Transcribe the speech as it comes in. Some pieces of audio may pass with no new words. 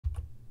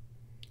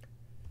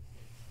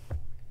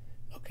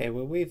Okay,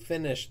 well, we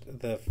finished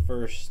the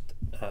first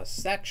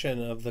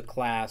section of the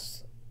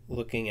class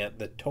looking at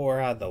the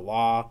Torah, the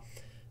law,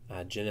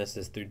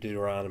 Genesis through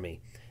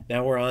Deuteronomy.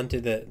 Now we're on to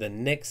the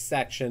next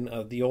section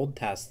of the Old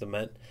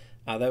Testament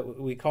that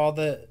we call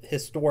the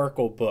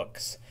historical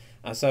books.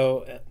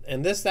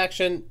 And this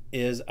section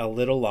is a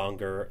little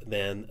longer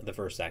than the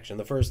first section.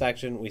 The first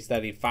section, we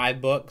studied 5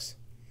 books.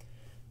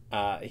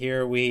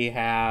 Here we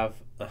have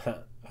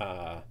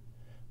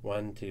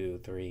 1, 2,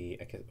 3,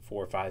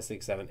 4, 5,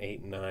 6, 7,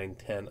 8, 9,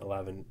 10,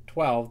 11,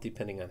 12,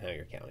 depending on how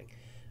you're counting.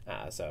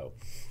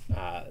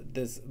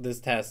 This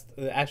test,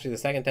 actually the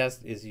second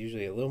test is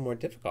usually a little more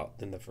difficult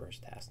than the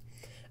first test.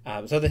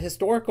 So the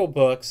historical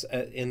books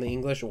in the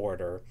English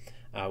order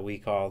we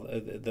call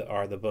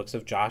are the books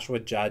of Joshua,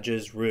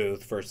 Judges,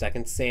 Ruth, 1st,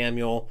 2nd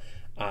Samuel,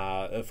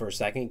 1st,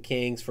 2nd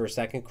Kings,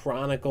 1st, 2nd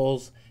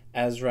Chronicles,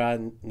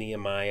 Ezra,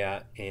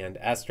 Nehemiah, and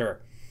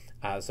Esther.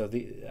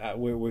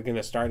 We're going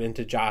to start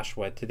into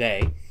Joshua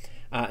today.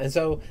 And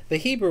so the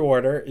Hebrew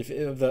order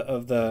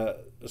of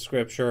the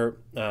scripture,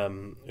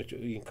 which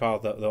you can call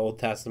the Old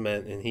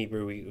Testament in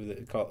Hebrew,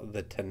 we call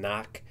the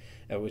Tanakh,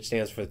 which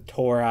stands for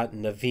Torah,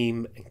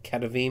 Nevi'im, and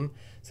Ketuvim.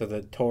 So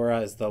the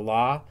Torah is the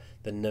law,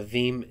 the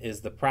Nevi'im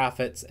is the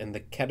prophets, and the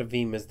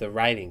Ketuvim is the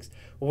writings.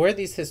 Where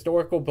these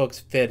historical books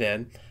fit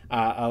in,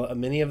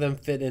 many of them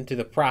fit into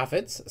the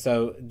prophets.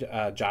 So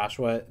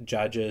Joshua,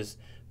 Judges,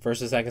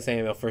 1st and 2nd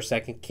Samuel,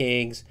 1st, 2nd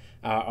Kings,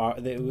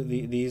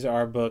 these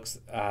are books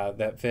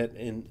that fit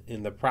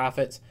in the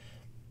prophets.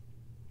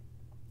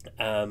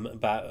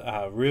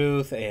 But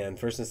Ruth and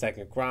 1st and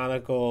 2nd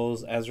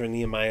Chronicles, Ezra,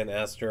 Nehemiah, and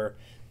Esther,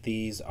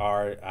 these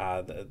are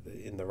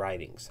in the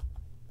writings.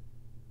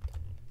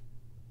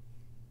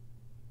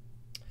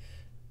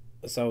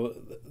 So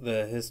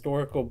the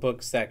historical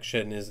book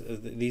section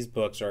these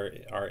books are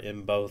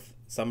in both.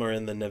 Some are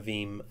in the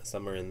Nevi'im,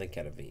 some are in the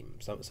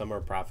Ketuvim. Some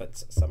are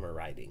prophets, some are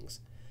writings.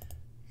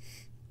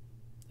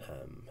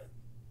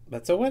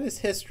 But so what is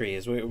history?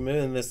 As we're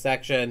moving in this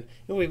section,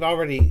 we've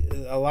already,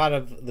 a lot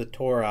of the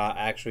Torah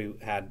actually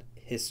had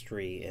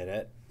history in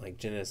it. Like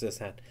Genesis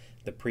had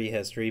the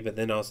prehistory, but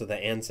then also the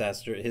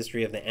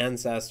history of the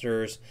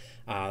ancestors,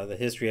 the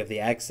history of the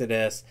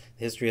Exodus,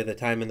 the history of the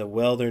time in the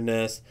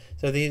wilderness.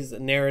 So these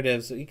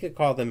narratives, you could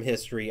call them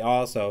history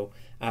also.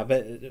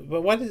 But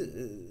what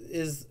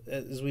is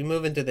as we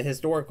move into the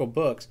historical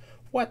books,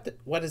 what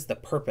is the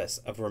purpose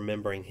of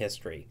remembering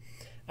history?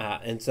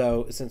 And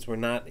so since we're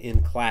not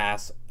in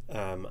class,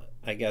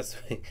 I guess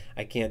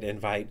I can't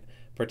invite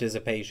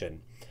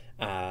participation.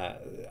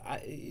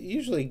 I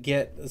usually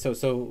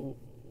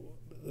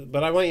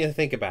but I want you to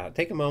think about it.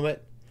 Take a moment.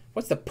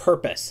 What's the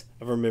purpose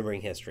of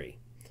remembering history?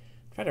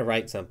 Try to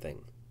write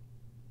something.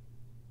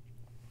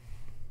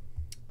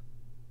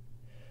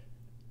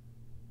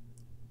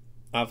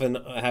 Often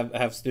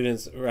have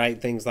students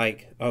write things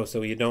like, "Oh,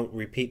 so you don't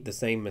repeat the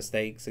same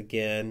mistakes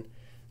again."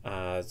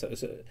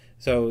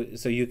 So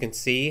you can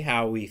see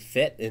how we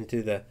fit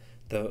into the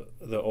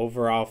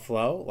overall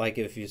flow. Like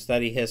if you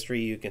study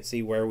history, you can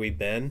see where we've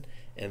been,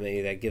 and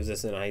maybe that gives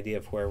us an idea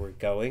of where we're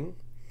going.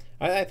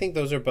 I think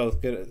those are both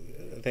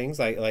good things,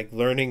 like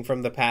learning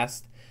from the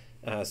past,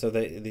 so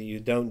that you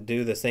don't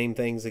do the same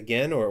things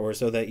again, or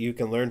so that you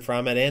can learn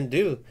from it and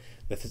do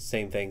the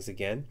same things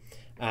again.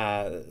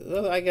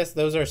 I guess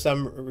those are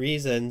some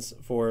reasons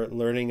for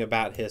learning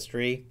about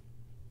history.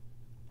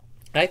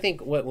 I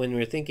think when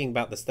we're thinking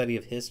about the study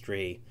of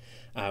history,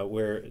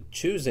 we're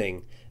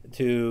choosing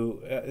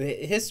to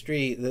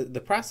history.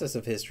 The process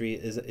of history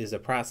is a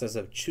process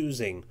of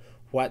choosing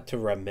what to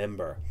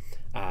remember.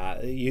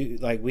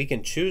 We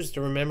can choose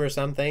to remember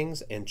some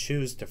things and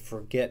choose to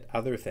forget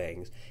other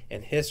things,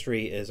 and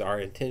history is our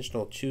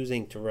intentional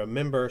choosing to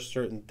remember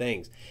certain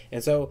things.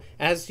 And so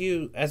as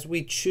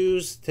we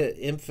choose to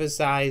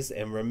emphasize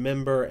and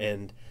remember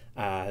and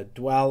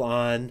dwell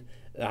on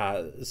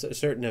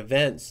certain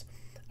events,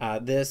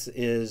 this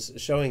is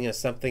showing us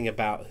something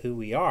about who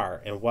we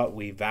are and what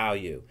we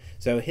value.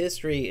 So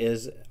history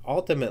is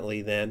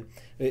ultimately then,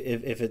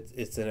 if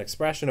it's an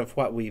expression of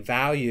what we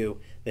value,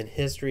 then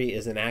history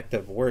is an act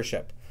of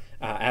worship.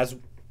 As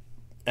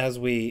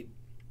we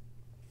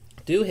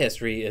do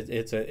history,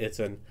 it's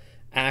an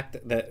act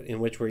in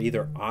which we're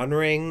either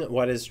honoring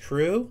what is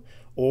true,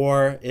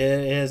 or it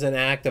is an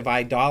act of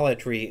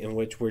idolatry in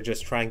which we're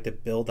just trying to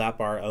build up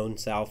our own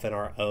self and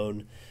our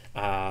own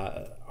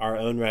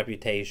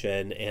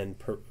reputation,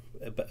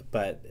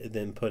 but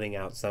then putting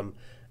out some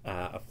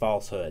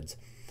falsehoods.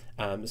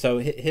 So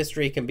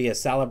history can be a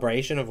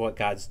celebration of what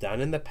God's done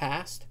in the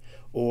past,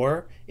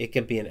 or it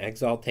can be an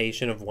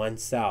exaltation of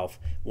oneself,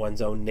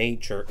 one's own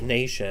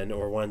nation,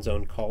 or one's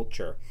own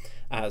culture.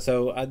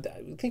 So I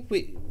think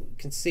we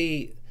can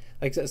see,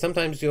 like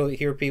sometimes you'll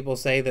hear people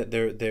say that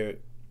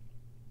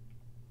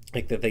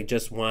like that they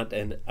just want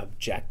an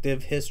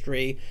objective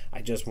history.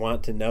 I just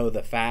want to know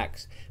the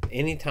facts.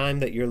 Anytime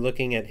that you're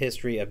looking at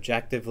history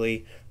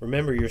objectively,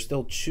 remember you're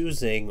still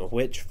choosing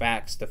which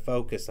facts to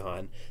focus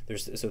on.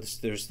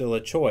 There's still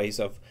a choice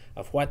of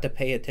what to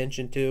pay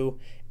attention to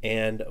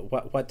and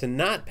what to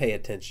not pay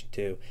attention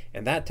to,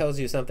 and that tells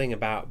you something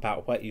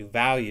about what you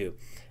value.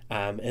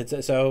 And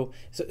so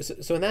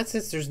in that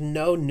sense, there's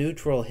no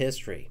neutral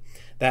history.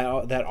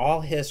 That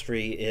all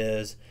history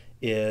is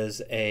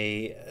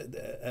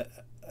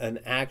an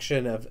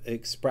action of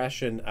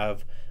expression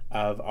of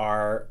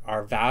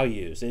our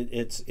values.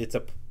 It's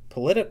a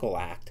political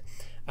act,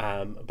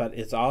 but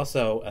it's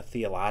also a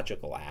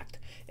theological act,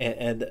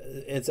 and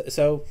it's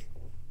so.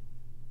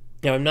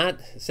 Now, I'm not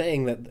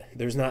saying that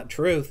there's not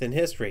truth in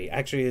history.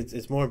 Actually,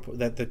 it's more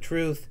that the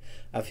truth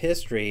of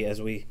history,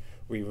 as we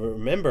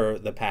remember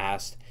the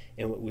past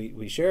and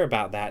we share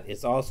about that,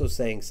 it's also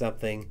saying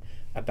something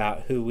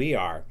about who we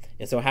are.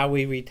 And so how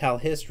we retell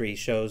history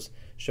shows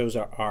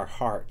our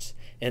hearts.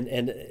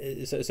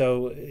 And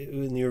so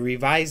when you're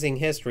revising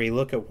history,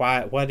 look at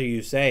what are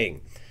you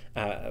saying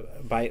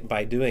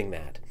by doing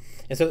that.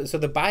 And so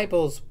the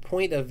Bible's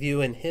point of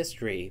view in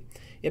history,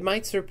 it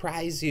might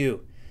surprise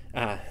you.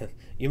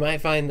 You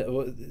might find,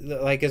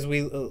 like, as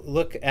we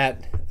look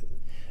at,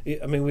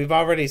 I mean, we've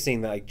already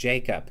seen that, like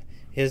Jacob,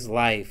 his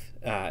life,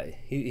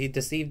 he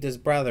deceived his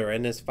brother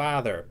and his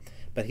father,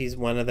 but he's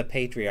one of the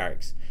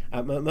patriarchs.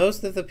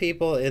 Most of the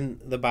people in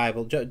the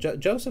Bible,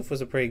 Joseph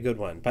was a pretty good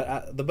one,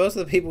 but most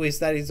of the people we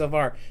studied so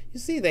far, you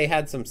see they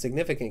had some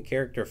significant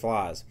character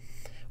flaws.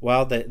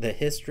 Well, the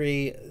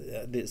history,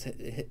 this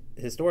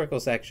historical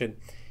section,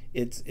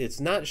 it's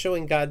not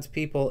showing God's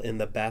people in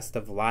the best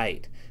of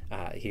light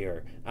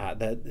here.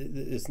 That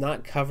it's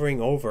not covering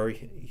over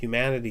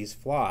humanity's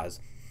flaws.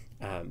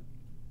 The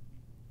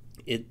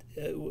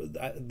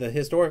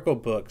historical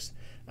books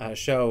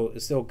show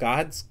still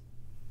God's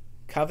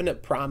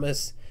covenant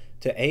promise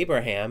to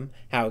Abraham,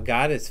 how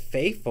God is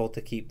faithful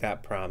to keep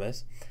that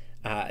promise.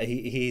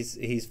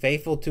 He's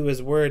faithful to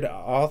his word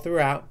all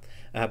throughout,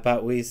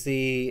 but we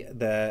see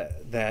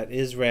that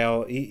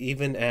Israel,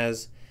 even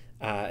as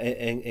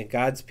and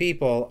God's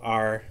people,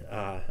 are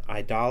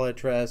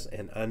idolatrous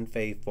and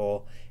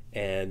unfaithful,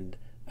 and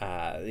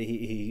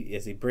he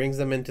as he brings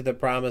them into the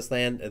promised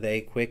land,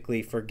 they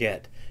quickly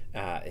forget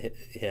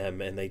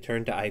him and they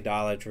turn to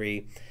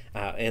idolatry,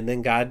 and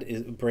then God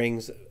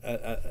brings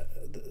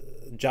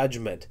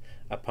judgment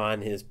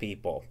upon his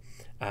people.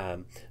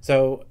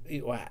 So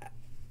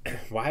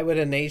why would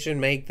a nation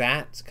make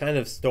that kind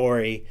of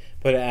story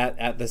put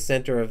at the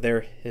center of their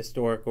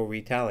historical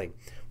retelling?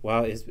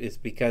 Well, it's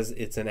because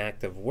it's an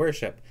act of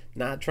worship,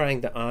 not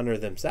trying to honor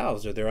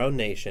themselves or their own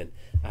nation,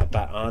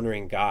 but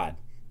honoring God.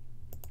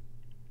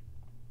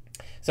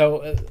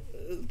 So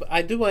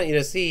I do want you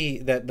to see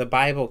that the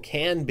Bible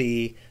can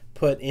be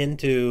put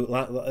into,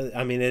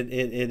 I mean,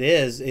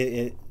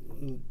 it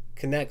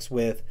connects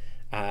with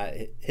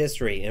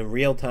history in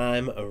real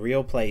time,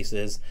 real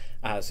places.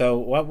 So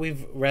what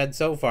we've read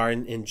so far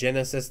in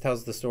Genesis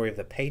tells the story of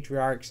the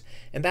patriarchs,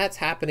 and that's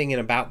happening in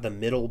about the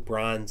Middle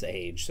Bronze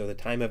Age. So the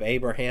time of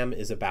Abraham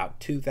is about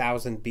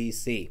 2000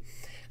 BC.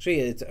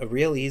 Actually, it's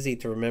real easy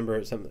to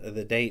remember some of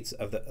the dates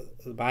of the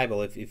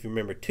Bible. If you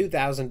remember,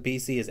 2000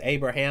 BC is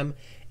Abraham,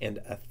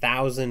 and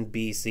 1000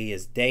 BC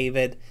is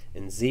David,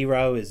 and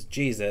 0 is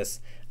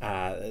Jesus.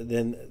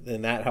 Then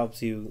that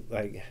helps you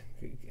like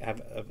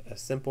have a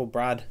simple,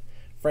 broad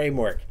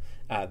framework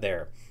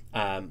there.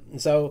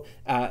 So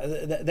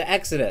the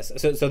Exodus.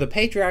 So the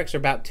patriarchs are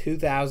about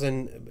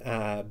 2000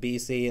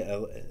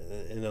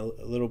 BC, and a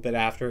little bit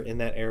after in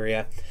that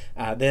area.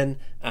 Then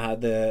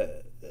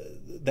the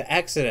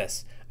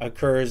Exodus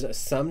occurs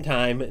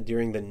sometime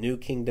during the New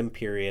Kingdom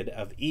period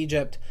of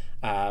Egypt,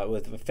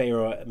 with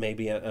Pharaoh,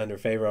 maybe under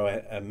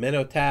Pharaoh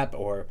Amenhotep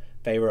or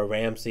Pharaoh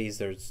Ramses.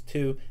 There's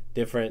two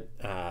different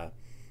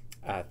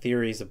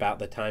theories about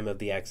the time of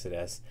the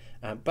Exodus,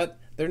 but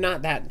they're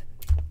not that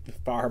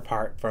far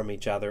apart from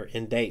each other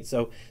in date.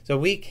 So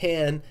we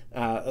can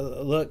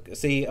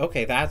see,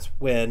 okay, that's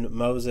when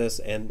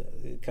Moses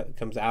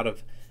comes out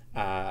of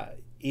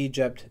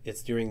Egypt.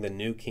 It's during the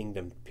New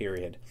Kingdom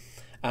period.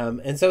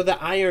 And so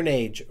the Iron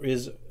Age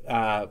is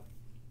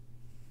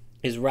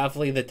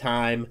roughly the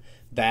time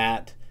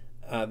that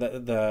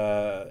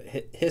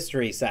the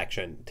history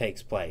section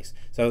takes place.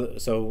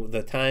 So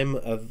the time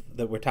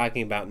that we're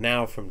talking about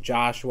now, from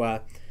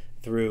Joshua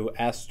through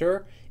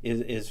Esther,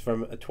 is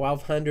from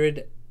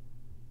 1200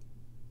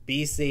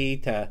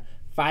 BC to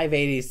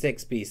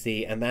 586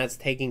 BC, and that's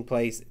taking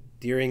place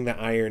during the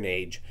Iron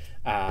Age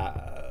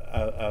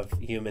of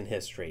human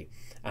history.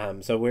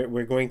 So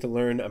we're going to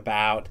learn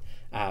about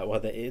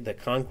the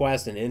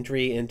conquest and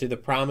entry into the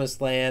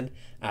Promised Land,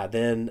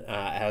 then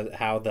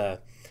how the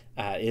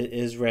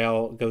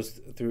Israel goes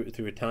through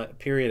a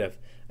period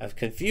of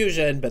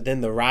confusion, but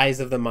then the rise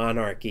of the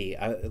monarchy.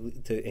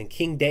 And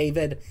King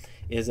David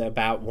is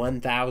about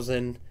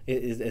 1000,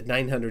 is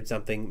 900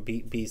 something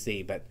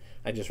BC, but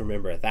I just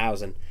remember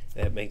 1000.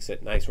 That makes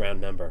it a nice round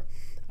number.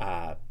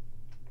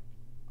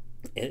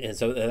 and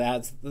so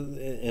that's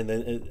and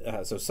then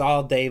so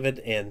Saul, David,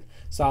 and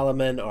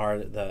Solomon are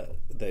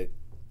the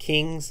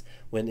kings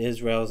when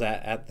Israel's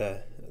at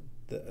the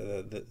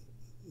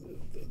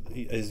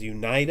is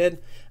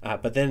united,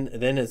 but then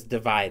it's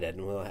divided,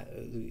 and we'll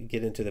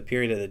get into the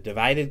period of the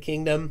divided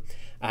kingdom,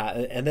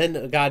 and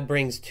then God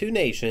brings two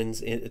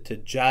nations to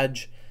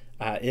judge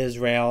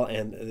Israel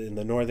and in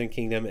the northern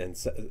kingdom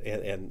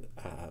and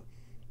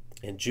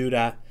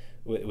Judah,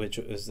 which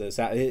was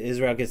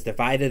Israel gets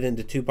divided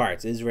into two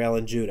parts, Israel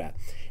and Judah,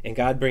 and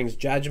God brings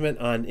judgment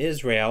on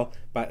Israel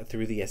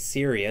through the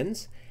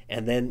Assyrians,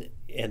 and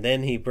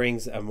then he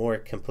brings a more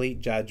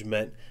complete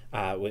judgment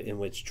in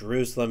which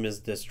Jerusalem is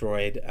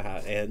destroyed,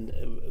 and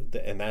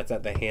that's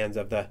at the hands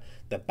of the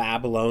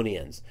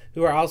Babylonians,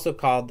 who are also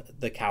called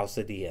the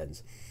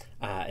Chaldeans,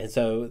 and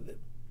so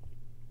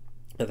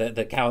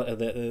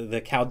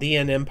the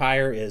Chaldean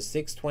Empire is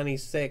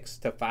 626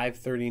 to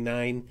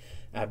 539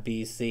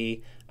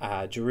 BC.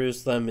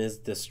 Jerusalem is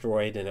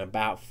destroyed in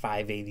about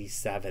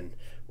 587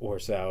 or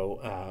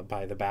so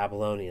by the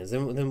Babylonians.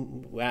 And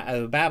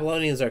the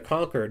Babylonians are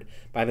conquered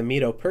by the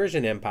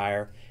Medo-Persian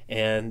Empire,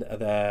 and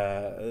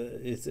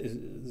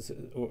it's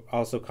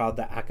also called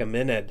the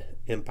Achaemenid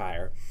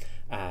Empire.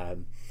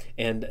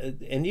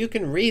 And you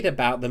can read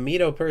about the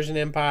Medo-Persian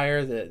Empire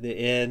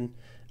in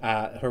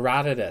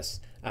Herodotus.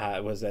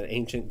 Was an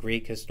ancient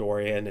Greek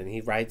historian, and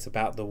he writes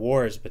about the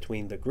wars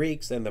between the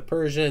Greeks and the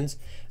Persians.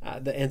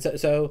 But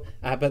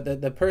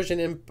the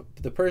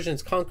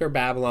Persians conquer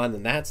Babylon,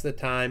 and that's the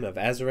time of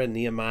Ezra,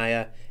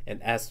 Nehemiah,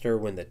 and Esther,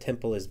 when the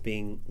temple is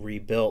being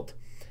rebuilt.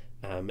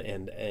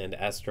 And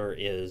Esther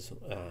is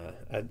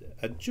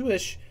a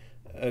Jewish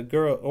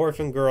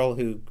orphan girl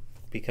who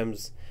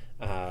becomes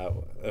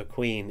a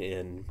queen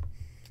in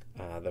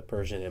the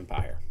Persian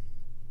Empire.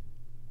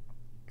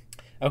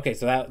 Okay,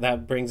 so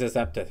that brings us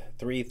up to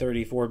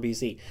 334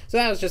 BC. So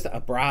that was just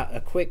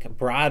a quick,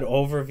 broad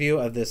overview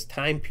of this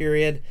time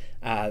period,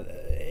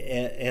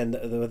 and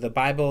the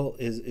Bible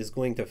is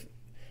going to.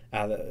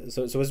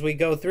 So as we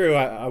go through,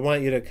 I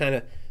want you to kind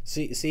of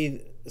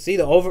see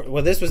the over.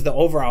 Well, this was the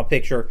overall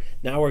picture.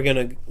 Now we're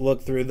going to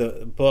look through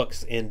the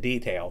books in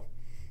detail.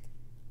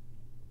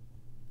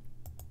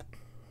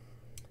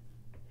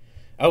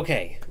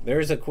 Okay,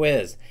 there's a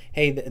quiz.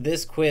 Hey,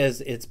 this quiz,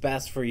 it's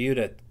best for you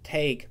to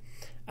take.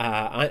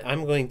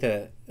 I'm going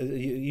to,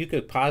 you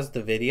could pause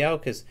the video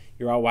because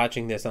you're all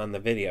watching this on the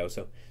video.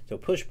 So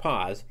push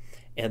pause,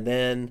 and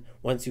then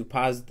once you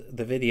pause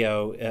the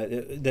video,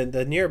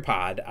 the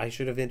Nearpod, I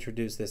should have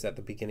introduced this at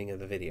the beginning of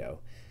the video.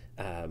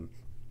 The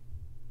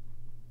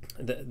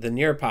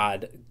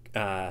Nearpod,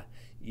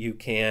 you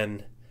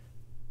can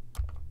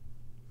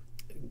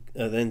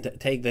then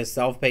take this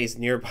self-paced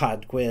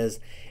Nearpod quiz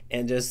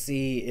and just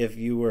see if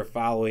you were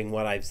following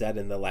what I've said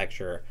in the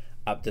lecture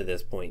up to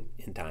this point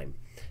in time.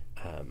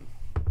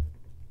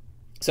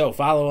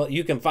 So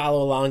you can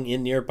follow along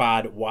in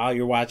Nearpod while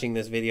you're watching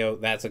this video.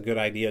 That's a good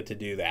idea to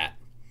do that.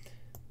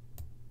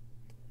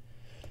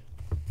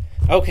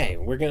 Okay,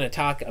 we're going to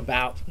talk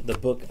about the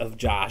book of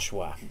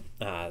Joshua.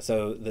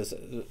 So this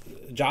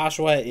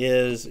Joshua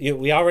is,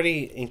 we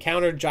already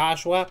encountered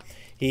Joshua.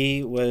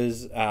 He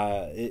was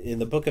in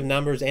the book of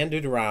Numbers and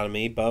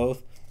Deuteronomy,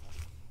 both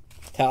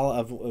tell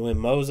of when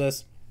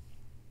Moses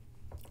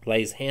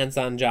lays hands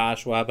on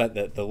Joshua, but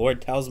the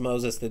Lord tells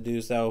Moses to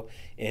do so,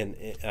 and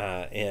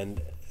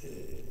in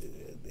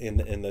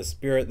the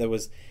spirit that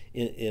was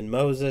in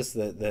Moses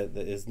that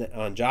is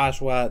on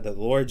Joshua, the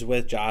Lord's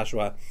with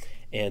Joshua,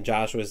 and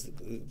Joshua's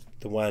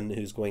the one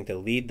who's going to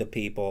lead the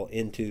people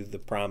into the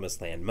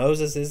promised land.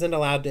 Moses isn't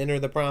allowed to enter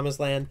the promised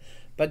land,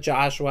 but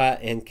Joshua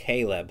and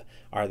Caleb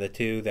are the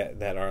two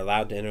that are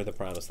allowed to enter the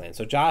promised land.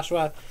 So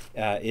Joshua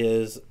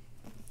is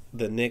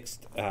the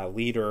next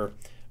leader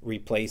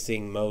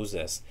replacing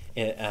Moses,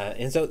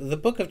 and so the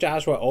book of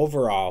Joshua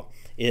overall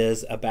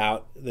is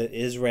about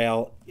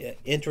Israel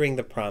entering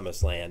the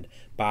promised land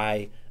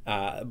by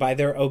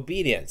their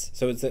obedience.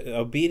 So it's the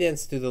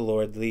obedience to the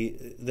Lord.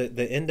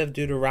 The end of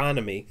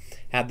Deuteronomy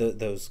had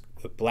those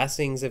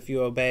blessings if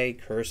you obey,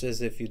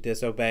 curses if you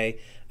disobey.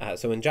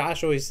 So in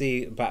Joshua we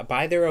see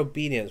by their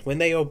obedience, when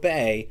they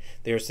obey,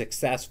 they're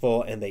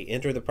successful and they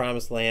enter the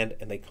promised land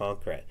and they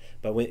conquer it.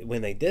 But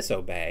when they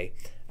disobey,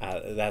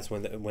 that's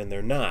when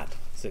they're not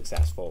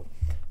successful.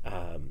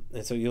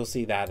 And so you'll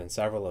see that in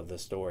several of the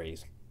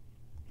stories.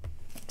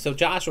 So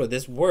Joshua,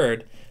 this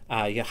word,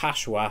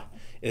 Yahashua,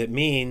 it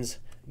means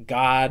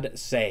God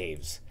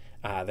saves.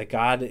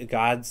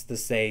 God's the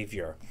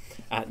Savior.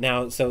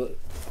 Now, so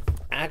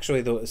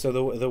actually,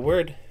 the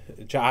word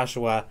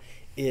Joshua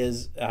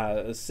is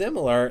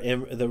similar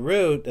in the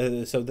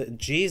root. So that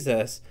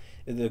Jesus,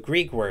 the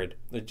Greek word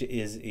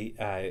is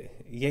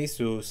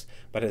Jesus,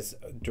 but it's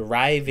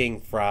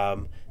deriving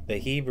from the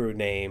Hebrew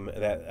name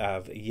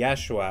of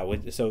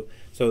Yeshua.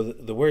 So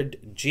the word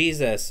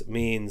Jesus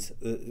means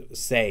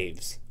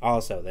saves,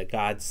 also that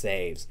God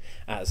saves.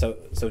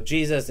 So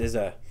Jesus is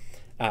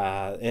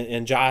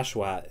and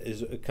Joshua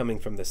is coming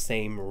from the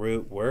same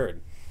root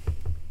word.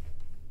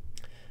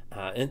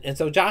 And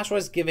so Joshua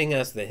is giving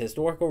us the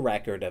historical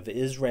record of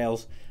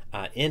Israel's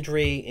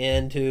entry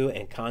into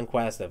and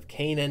conquest of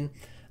Canaan.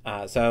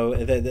 So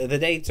the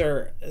dates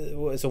are,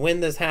 so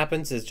when this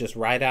happens is just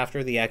right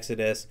after the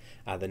Exodus,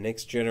 the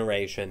next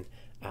generation.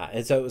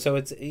 And so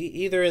it's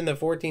either in the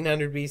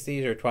 1400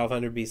 BC or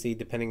 1200 BC,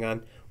 depending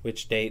on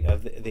which date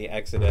of the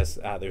Exodus.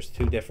 There's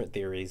two different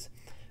theories.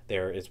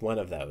 There is one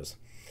of those.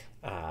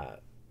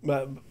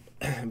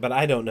 But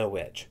I don't know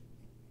which.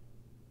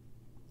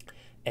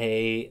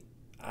 I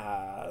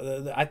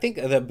think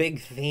the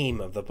big theme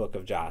of the book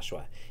of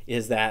Joshua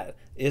is that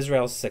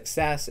Israel's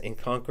success in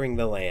conquering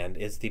the land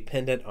is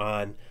dependent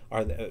on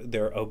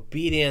their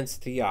obedience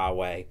to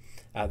Yahweh,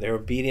 their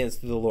obedience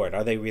to the Lord.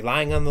 Are they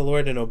relying on the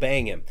Lord and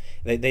obeying Him?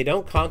 They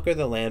don't conquer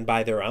the land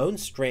by their own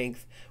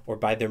strength or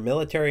by their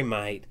military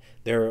might.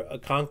 They're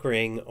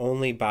conquering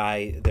only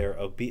by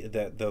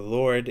the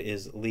Lord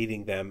is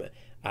leading them.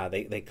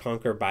 They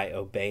conquer by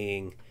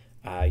obeying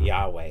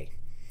Yahweh.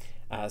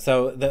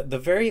 So the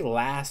very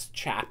last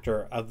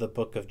chapter of the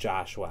book of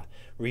Joshua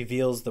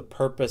reveals the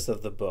purpose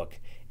of the book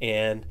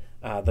and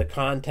the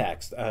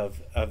context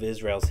of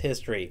Israel's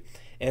history.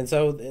 And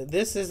so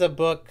this is a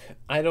book,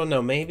 I don't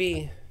know,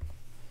 maybe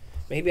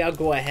I'll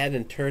go ahead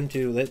and turn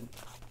to,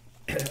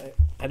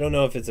 I don't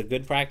know if it's a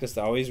good practice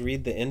to always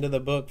read the end of the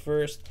book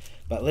first,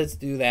 but let's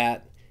do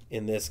that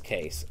in this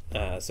case.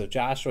 So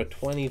Joshua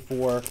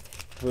 24,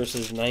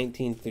 verses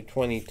 19 through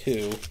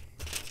 22.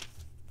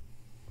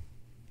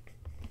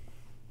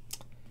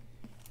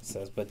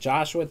 Says, but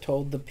Joshua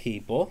told the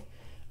people,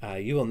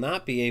 you will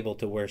not be able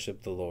to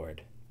worship the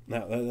Lord.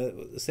 Now,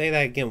 say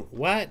that again.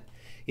 What?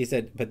 He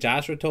said, but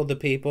Joshua told the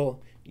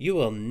people, you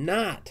will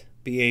not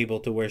be able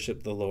to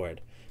worship the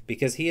Lord,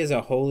 because He is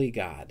a holy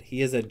God.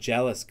 He is a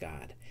jealous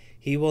God.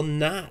 He will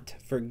not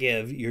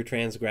forgive your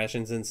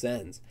transgressions and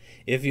sins.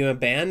 If you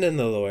abandon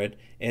the Lord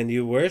and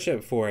you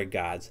worship foreign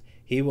gods,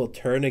 He will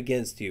turn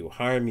against you,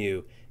 harm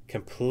you,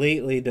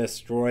 completely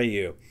destroy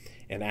you,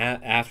 and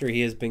after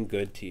He has been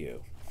good to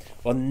you.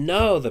 Well,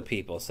 no, the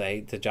people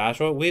say to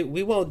Joshua,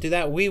 we won't do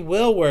that. We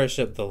will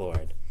worship the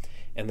Lord.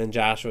 And then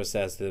Joshua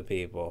says to the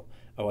people,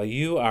 oh, well,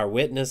 you are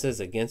witnesses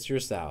against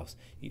yourselves,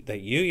 that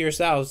you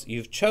yourselves,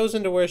 you've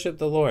chosen to worship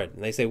the Lord.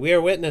 And they say, we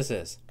are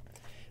witnesses.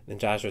 Then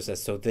Joshua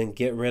says, so then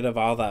get rid of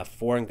all the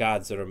foreign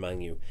gods that are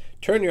among you.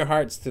 Turn your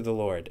hearts to the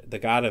Lord, the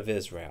God of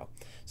Israel.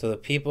 So the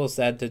people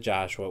said to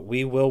Joshua,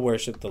 we will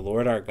worship the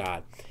Lord our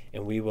God,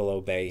 and we will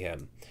obey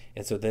Him.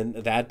 And so then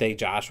that day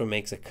Joshua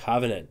makes a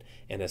covenant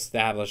and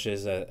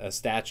establishes a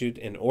statute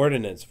and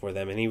ordinance for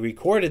them. And he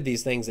recorded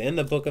these things in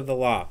the book of the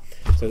law.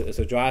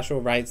 So Joshua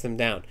writes them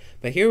down.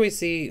 But here we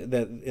see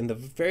that in the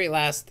very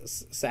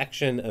last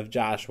section of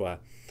Joshua,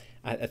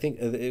 I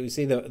think we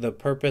see the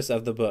purpose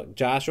of the book.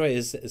 Joshua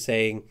is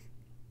saying,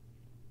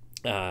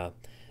 you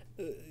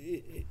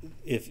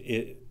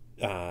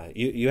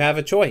have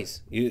a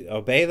choice. You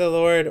obey the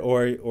Lord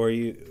or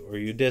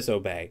you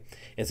disobey.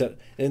 And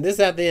this is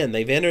at the end.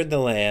 They've entered the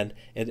land,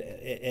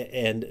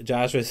 and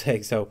Joshua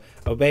saying, so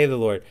obey the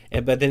Lord.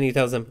 But then he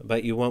tells them,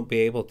 but you won't be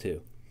able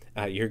to.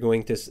 You're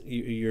going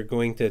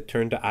to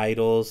turn to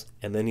idols,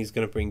 and then He's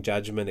going to bring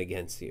judgment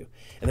against you.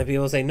 And the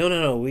people say,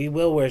 no, we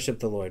will worship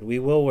the Lord. We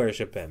will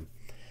worship Him.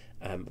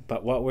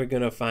 But what we're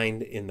going to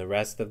find in the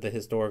rest of the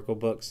historical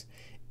books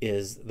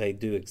is they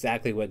do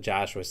exactly what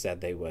Joshua said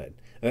they would.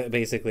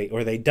 Basically,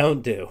 or they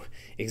don't do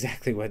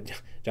exactly what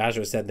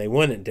Joshua said they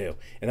wouldn't do.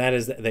 And that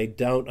is that they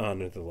don't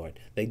honor the Lord.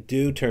 They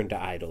do turn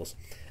to idols.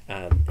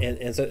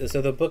 And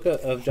so the book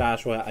of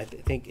Joshua, I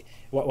think,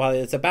 while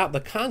it's about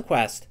the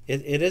conquest,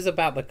 it is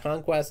about the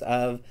conquest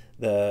of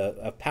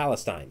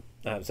Palestine.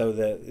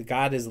 So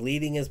God is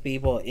leading His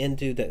people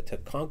into to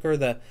conquer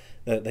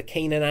the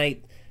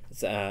Canaanite,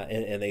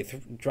 and they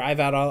drive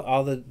out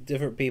all the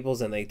different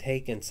peoples, and they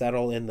take and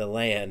settle in the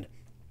land.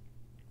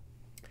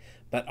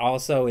 But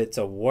also it's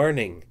a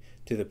warning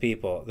to the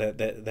people that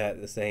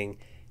is saying,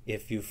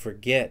 if you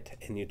forget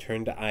and you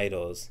turn to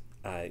idols,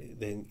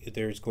 then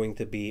there's going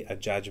to be a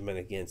judgment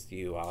against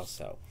you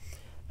also.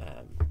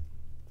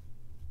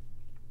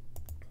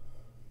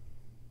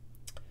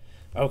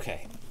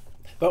 Okay.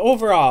 But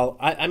overall,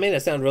 I made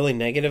it sound really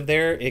negative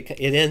there. It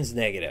ends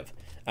negative.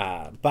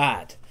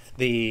 But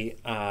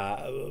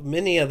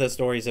many of the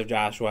stories of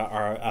Joshua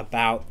are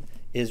about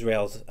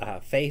Israel's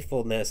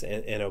faithfulness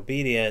and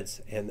obedience,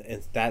 and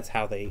that's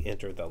how they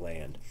enter the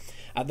land.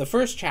 The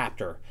first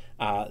chapter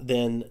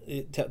then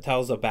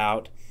tells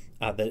about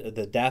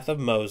the death of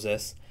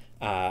Moses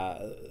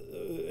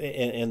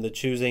and the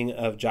choosing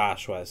of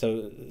Joshua.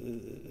 So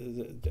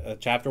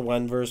chapter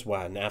 1, verse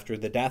 1, after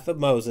the death of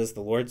Moses, the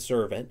Lord's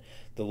servant,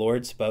 the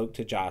Lord spoke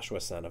to Joshua,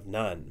 son of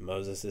Nun,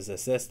 Moses'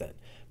 assistant.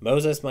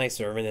 Moses, my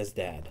servant, is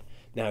dead.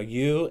 Now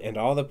you and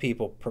all the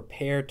people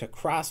prepare to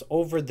cross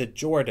over the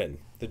Jordan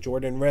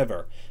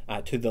River,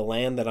 to the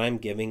land that I'm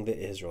giving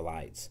the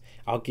Israelites.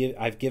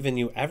 I've given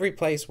you every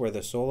place where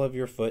the sole of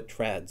your foot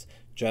treads,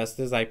 just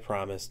as I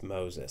promised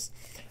Moses.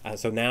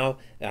 So now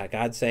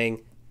God's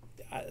saying,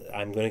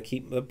 I'm going to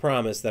keep the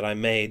promise that I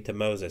made to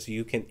Moses.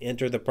 You can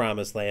enter the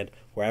promised land.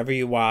 Wherever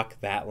you walk,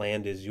 that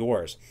land is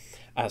yours.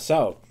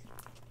 So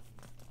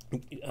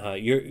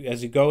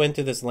as you go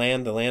into this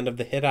land, the land of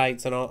the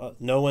Hittites, and all,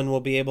 no one will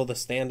be able to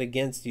stand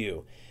against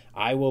you.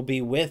 I will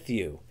be with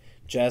you,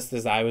 just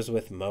as I was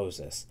with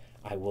Moses.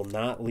 I will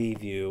not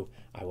leave you.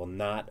 I will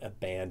not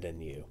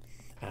abandon you.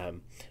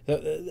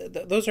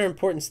 Those are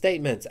important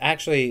statements.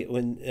 Actually,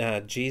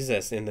 when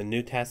Jesus in the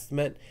New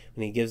Testament,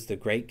 when he gives the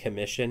Great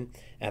Commission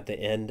at the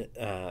end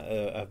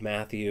of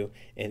Matthew,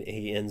 and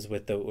he ends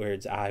with the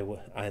words, I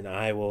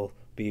will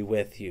be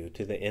with you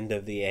to the end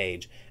of the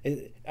age.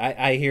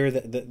 I hear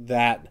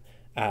the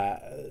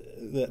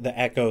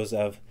echoes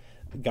of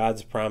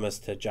God's promise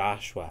to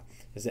Joshua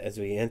as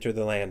we enter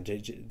the land,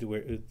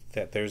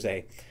 that there's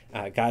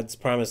God's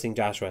promising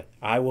Joshua,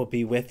 I will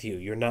be with you.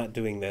 You're not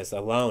doing this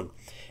alone.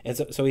 And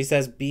so he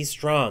says, be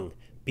strong,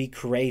 be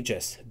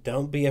courageous,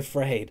 don't be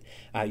afraid.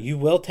 You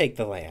will take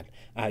the land.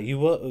 You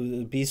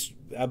will be,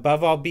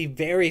 above all, be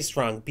very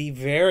strong, be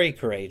very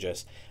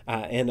courageous,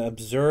 and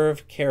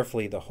observe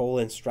carefully the whole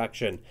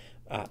instruction.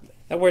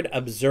 That word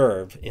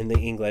observe in the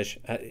English,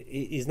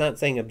 he's not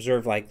saying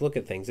observe like look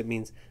at things. It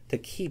means to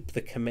keep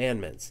the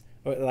commandments.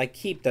 Like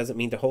keep doesn't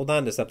mean to hold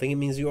on to something. It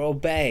means you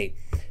obey.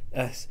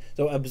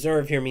 So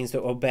observe here means to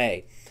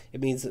obey.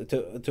 It means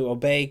to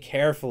obey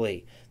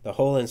carefully the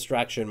whole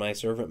instruction my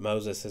servant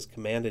Moses has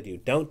commanded you.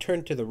 Don't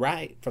turn to the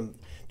right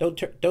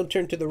don't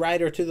turn to the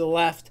right or to the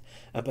left,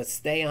 but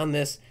stay on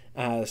this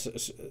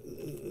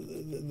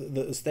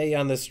stay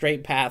on the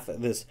straight path,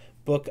 this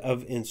book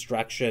of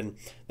instruction.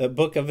 The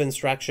book of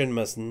instruction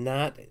must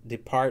not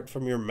depart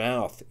from your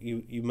mouth.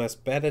 You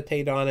must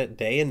meditate on it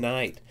day and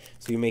night,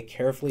 so you may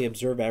carefully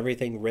observe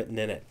everything written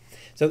in it.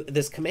 So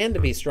this command to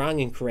be strong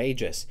and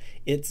courageous,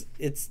 it's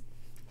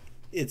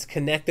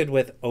connected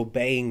with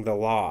obeying the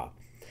law.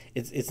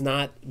 It's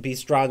not be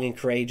strong and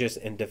courageous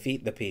and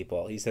defeat the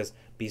people. He says,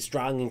 be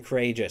strong and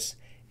courageous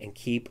and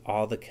keep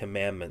all the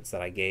commandments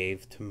that I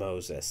gave to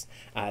Moses.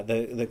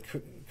 The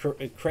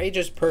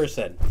courageous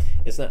person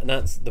is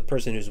not the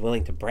person who's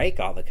willing to break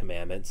all the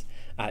commandments.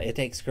 It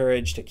takes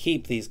courage to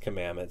keep these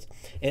commandments.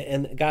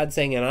 And God's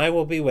saying, and I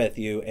will be with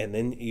you, and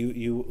then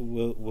you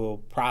will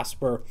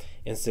prosper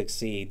and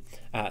succeed.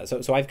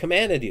 So I've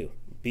commanded you,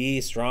 be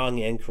strong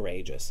and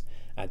courageous.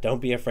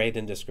 Don't be afraid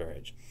and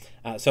discouraged.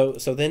 So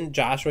then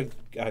Joshua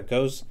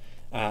goes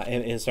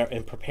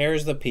and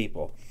prepares the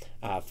people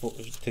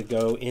to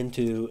go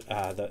into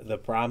the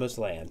promised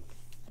land.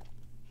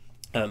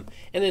 And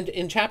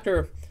in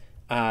chapter,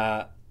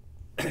 there's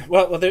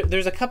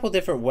a couple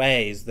different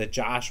ways that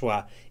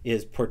Joshua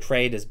is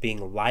portrayed as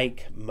being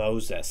like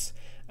Moses.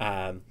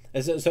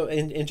 So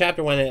in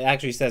chapter 1, it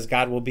actually says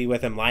God will be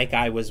with him like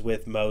I was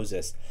with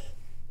Moses.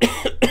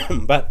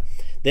 But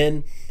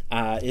then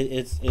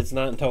it's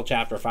not until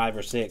chapter 5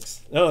 or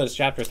 6. No, it's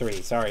chapter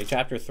 3. Sorry,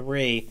 chapter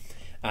 3.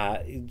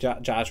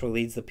 Joshua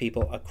leads the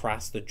people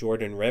across the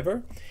Jordan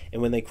River,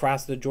 and when they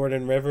cross the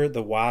Jordan River,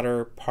 the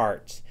water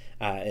parts,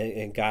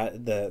 and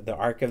God, the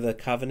Ark of the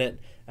Covenant,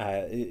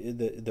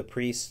 the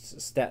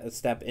priests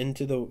step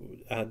into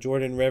the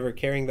Jordan River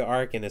carrying the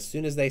Ark, and as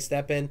soon as they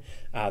step in,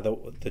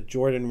 the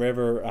Jordan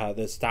River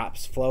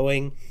stops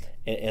flowing,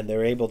 and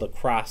they're able to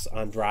cross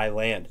on dry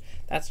land.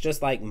 That's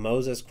just like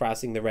Moses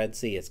crossing the Red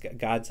Sea. It's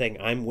God saying,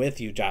 I'm with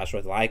you,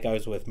 Joshua, like I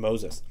was with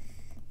Moses.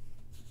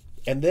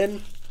 And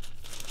then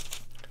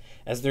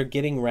as they're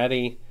getting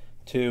ready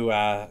to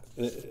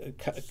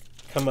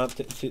come up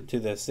to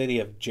the city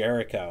of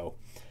Jericho,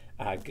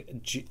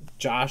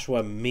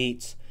 Joshua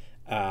meets,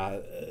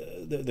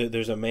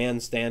 there's a man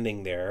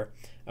standing there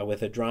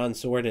with a drawn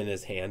sword in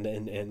his hand,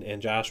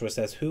 and Joshua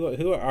says,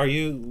 who are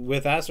you,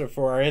 with us or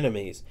for our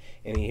enemies?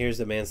 And he hears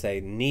the man say,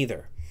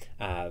 neither,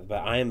 but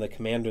I am the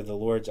commander of the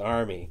Lord's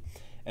army.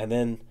 And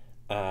then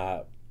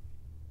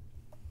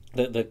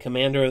the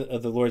commander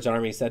of the Lord's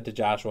army said to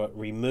Joshua,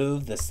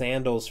 remove the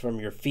sandals from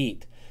your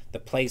feet. The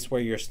place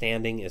where you're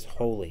standing is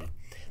holy.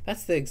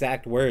 That's the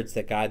exact words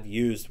that God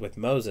used with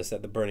Moses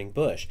at the burning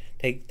bush.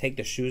 Take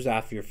the shoes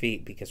off your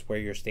feet because where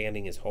you're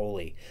standing is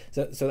holy.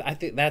 So I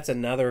think that's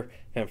another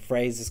kind of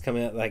phrase that's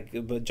coming out,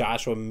 like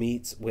Joshua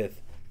meets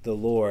with the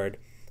Lord.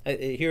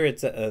 Here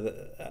it's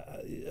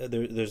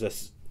there's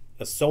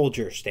a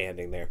soldier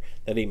standing there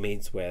that he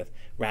meets with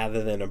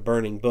rather than a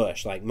burning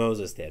bush like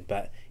Moses did.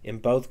 But in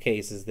both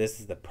cases,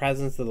 this is the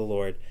presence of the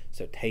Lord,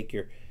 so take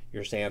your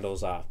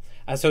sandals off.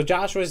 So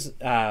Joshua's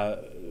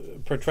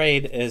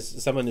portrayed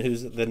as someone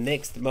who's the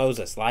next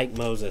Moses, like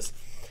Moses.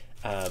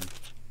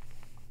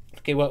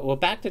 Okay, well,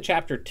 back to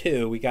chapter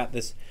 2, we got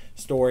this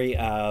story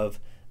of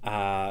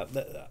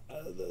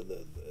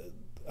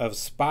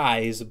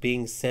spies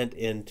being sent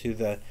into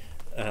the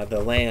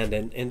land,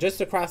 and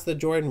just across the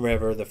Jordan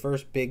River, the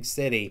first big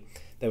city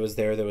that was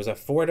there was a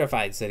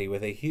fortified city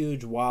with a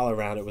huge wall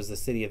around it. Was the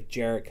city of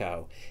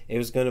Jericho. It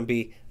was going to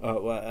be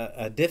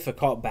a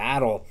difficult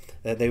battle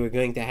that they were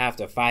going to have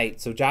to fight.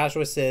 So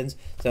Joshua sends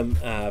some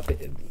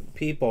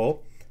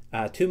people,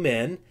 2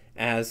 men,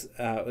 as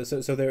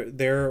so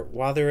they're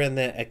while they're in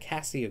the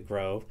acacia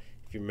grove,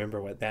 if you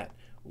remember what that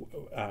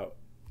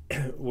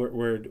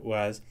word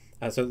was.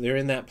 So they're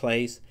in that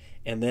place,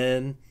 and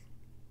then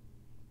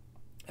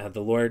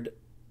the Lord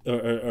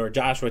or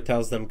Joshua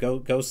tells them,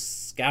 go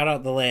scout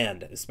out the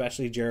land,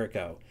 especially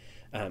Jericho.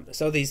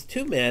 So these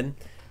two men,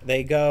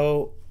 they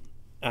go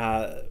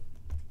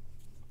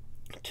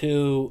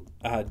to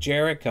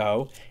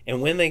Jericho,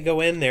 and when they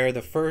go in there,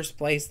 the first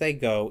place they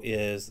go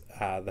is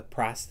the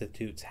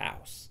prostitute's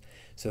house.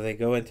 So they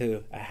go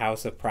into a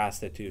house of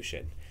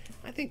prostitution.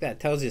 I think that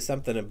tells you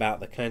something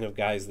about the kind of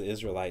guys the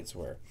Israelites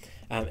were.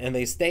 And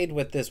they stayed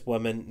with this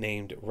woman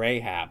named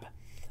Rahab,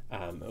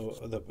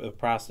 the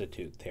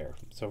prostitute there.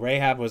 So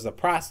Rahab was a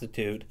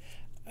prostitute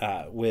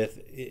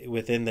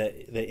within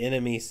the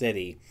enemy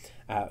city,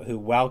 who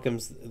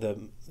welcomes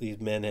these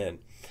men in.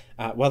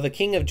 Well, the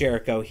king of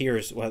Jericho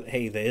hears, well,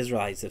 hey, the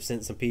Israelites have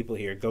sent some people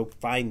here. Go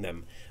find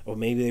them. Or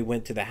maybe they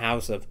went to the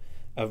house of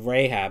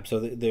Rahab. So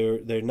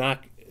they're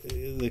not.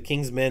 The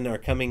king's men are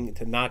coming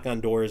to knock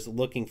on doors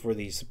looking for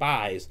these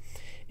spies,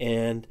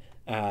 and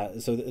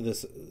so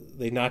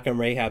they knock on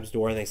Rahab's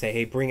door and they say,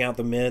 "Hey, bring out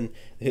the men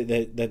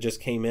that just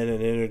came in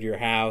and entered your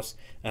house.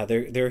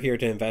 They're here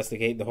to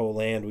investigate the whole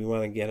land. We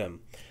want to get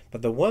them."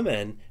 But the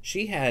woman,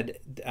 she had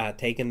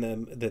taken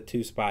the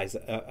two spies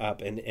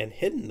up and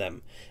hidden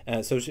them.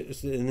 And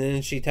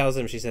then she tells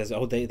them, she says,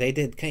 "Oh, they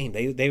did came.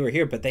 They were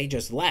here, but they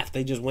just left.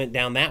 They just went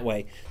down that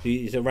way.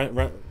 So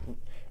run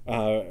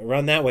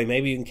that way.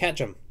 Maybe you can catch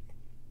them."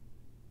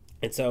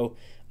 And so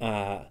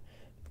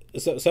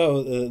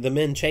the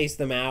men chased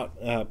them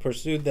out,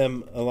 pursued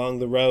them along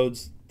the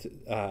roads,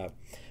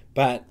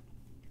 but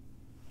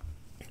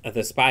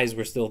the spies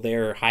were still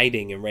there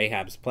hiding in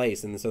Rahab's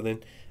place. And so then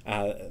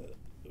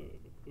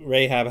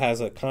Rahab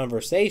has a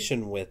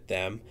conversation with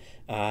them,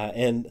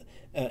 and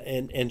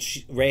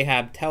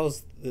Rahab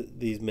tells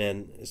these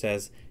men,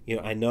 says,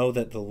 I know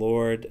that the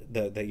Lord,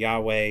 the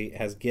Yahweh,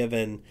 has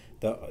given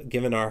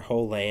our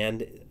whole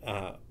land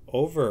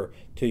over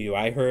to you.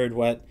 I heard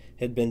what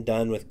had been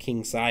done with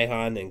King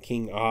Sihon and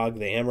King Og,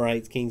 the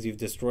Amorites kings. You've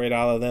destroyed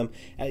all of them.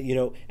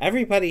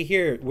 Everybody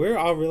here, we're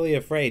all really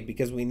afraid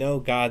because we know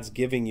God's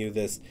giving you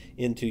this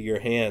into your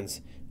hands.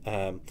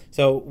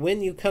 So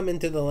when you come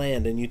into the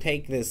land and you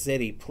take this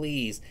city,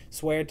 please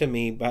swear to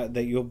me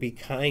that you'll be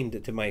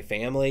kind to my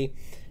family,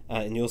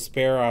 and you'll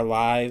spare our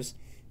lives,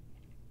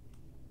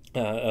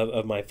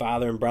 of my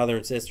father and brother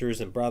and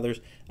sisters and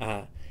brothers.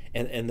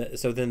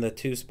 So then the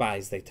two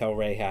spies, they tell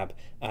Rahab,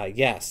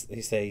 yes,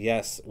 they say,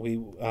 yes, we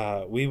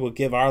will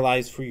give our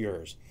lives for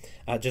yours.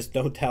 Just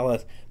don't tell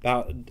us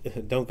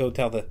don't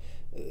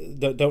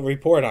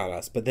report on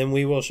us, but then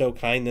we will show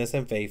kindness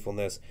and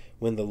faithfulness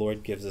when the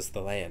Lord gives us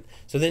the land.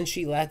 So then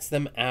she lets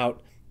them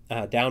out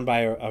down by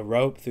a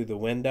rope through the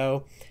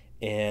window,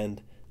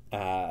 and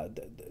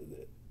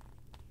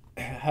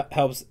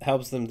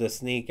helps them to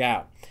sneak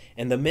out.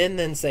 And the men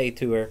then say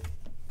to her,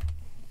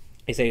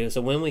 they say,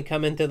 so when we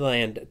come into the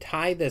land,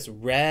 tie this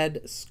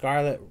red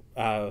scarlet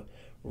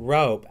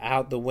rope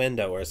out the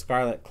window, or a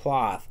scarlet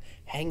cloth,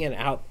 hang it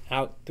out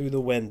through the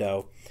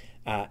window,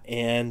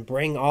 and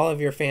bring all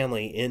of your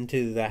family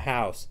into the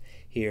house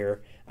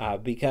here,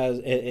 because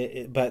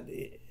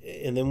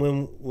and then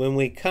when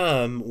we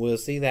come, we'll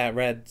see that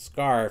red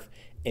scarf,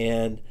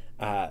 and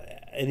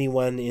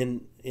anyone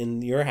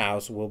in your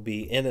house will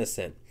be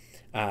innocent.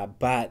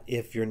 But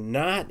if you're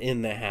not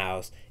in the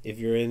house, if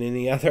you're in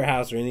any other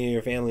house or any of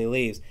your family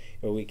leaves,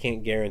 we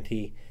can't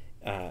guarantee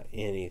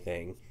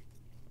anything.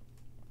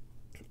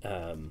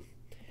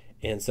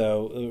 And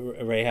so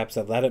Rahab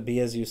said, let it be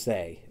as you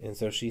say. And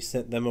so she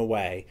sent them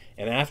away.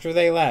 And after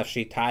they left,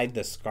 she tied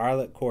the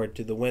scarlet cord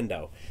to the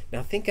window.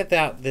 Now think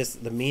about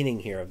the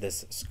meaning here of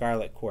this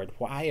scarlet cord.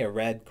 Why a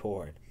red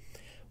cord?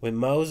 When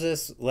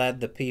Moses led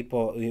the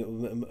people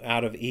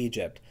out of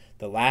Egypt,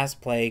 the last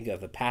plague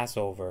of the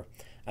Passover,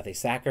 they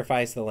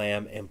sacrificed the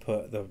lamb and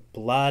put the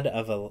blood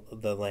of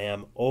the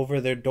lamb over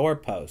their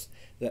doorpost.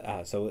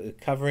 So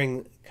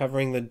covering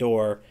the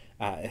door,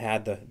 it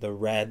had the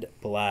red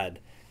blood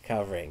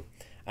covering.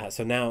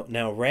 So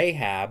now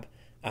Rahab,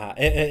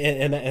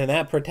 and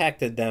that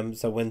protected them.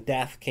 So when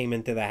death came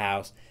into the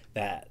house,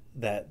 that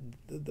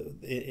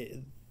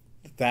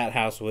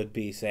house would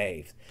be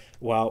saved.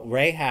 Well,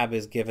 Rahab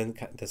is given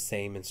the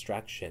same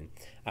instruction.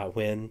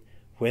 When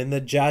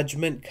the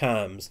judgment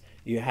comes,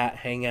 you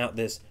hang out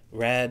this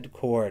red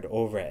cord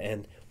over it,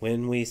 and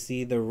when we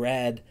see the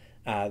red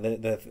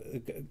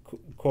the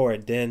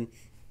cord, then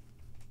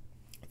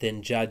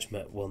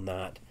judgment will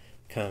not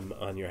come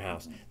on your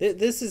house.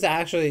 This is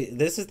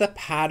the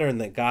pattern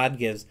that God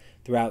gives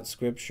throughout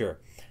Scripture.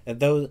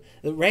 Though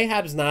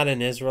Rahab's not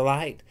an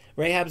Israelite,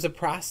 Rahab's a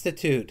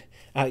prostitute,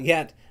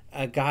 yet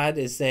God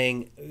is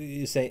saying,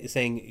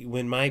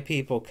 when my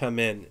people come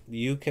in,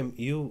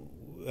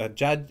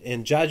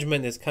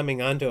 judgment is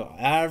coming onto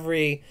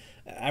every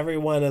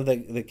one of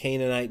the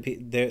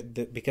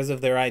Canaanite, because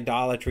of their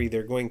idolatry,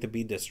 they're going to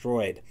be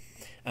destroyed.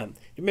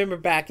 Remember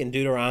back in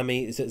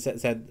Deuteronomy, it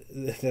said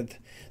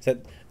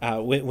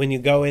when you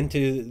go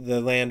into the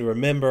land,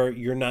 remember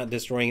you're not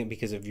destroying it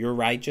because of your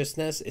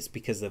righteousness, it's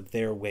because of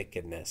their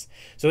wickedness.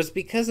 So it's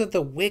because of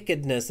the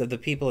wickedness of the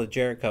people of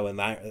Jericho and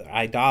the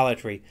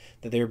idolatry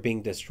that they're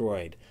being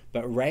destroyed.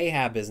 But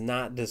Rahab is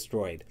not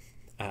destroyed.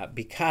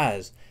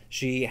 because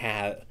she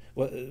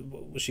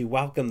she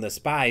welcomed the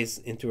spies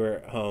into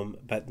her home,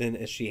 but then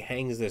as she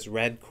hangs this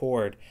red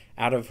cord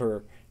out of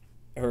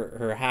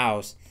her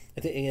house,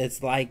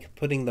 it's like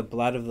putting the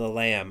blood of the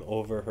lamb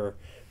over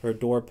her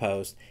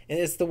doorpost. And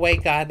it's the way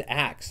God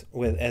acts.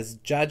 As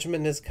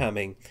judgment is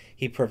coming,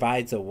 he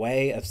provides a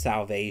way of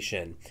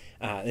salvation.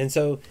 And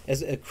so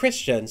as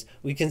Christians,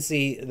 we can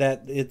see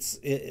that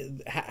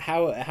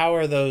how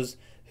are those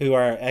who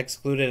are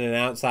excluded and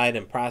outside,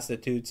 and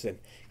prostitutes and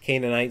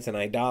Canaanites and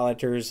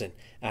idolaters,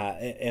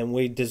 and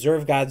we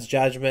deserve God's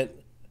judgment,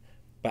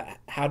 but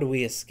how do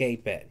we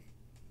escape it?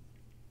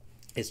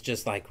 It's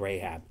just like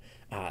Rahab.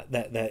 And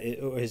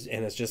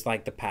it's just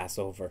like the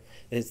Passover.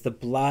 It's the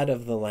blood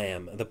of the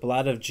Lamb, the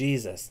blood of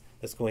Jesus,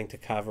 that's going to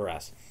cover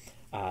us,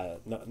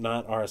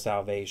 not our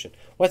salvation.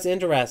 What's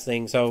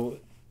interesting, so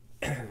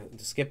to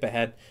skip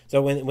ahead,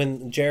 so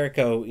when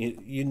Jericho,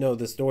 you know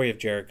the story of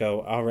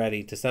Jericho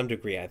already to some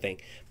degree, I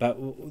think, but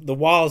the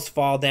walls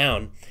fall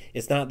down.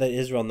 It's not that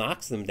Israel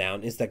knocks them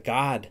down, it's that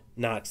God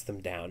knocks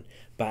them down,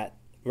 but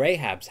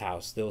Rahab's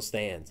house still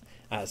stands.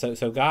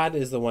 So God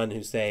is the one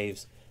who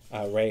saves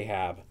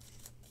Rahab.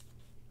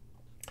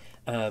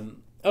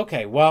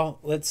 Okay, well,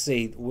 let's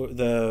see.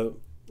 So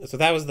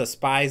that was the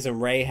spies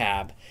and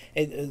Rahab.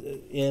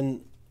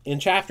 In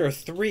chapter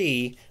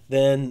 3,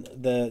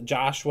 then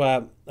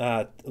Joshua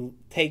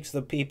takes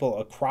the people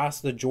across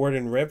the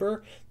Jordan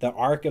River. The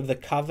Ark of the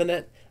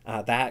Covenant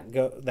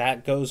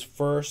that goes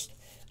first,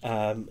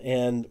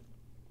 and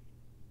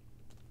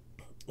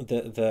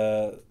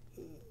the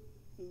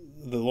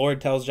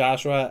Lord tells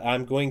Joshua,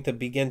 I'm going to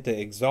begin to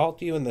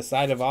exalt you in the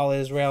sight of all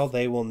Israel.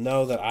 They will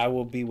know that I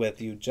will be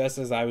with you, just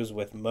as I was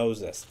with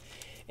Moses.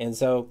 And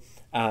so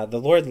the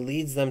Lord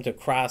leads them to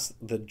cross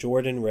the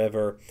Jordan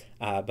River,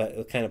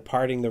 but kind of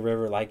parting the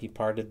river like he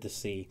parted the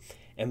sea.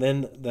 And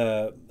then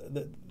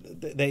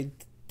they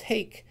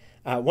take,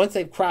 once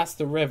they've crossed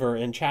the river,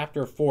 in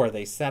chapter 4,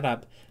 they set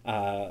up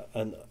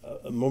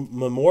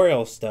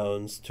memorial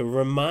stones to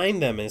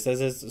remind them. And it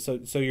says,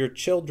 so your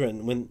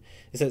children, when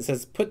it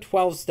says put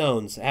 12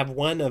 stones, have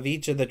one of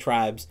each of the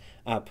tribes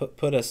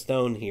put a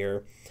stone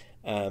here.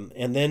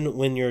 And then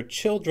when your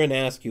children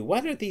ask you,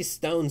 what do these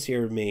stones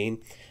here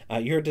mean?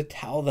 You're to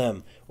tell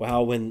them,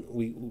 well, when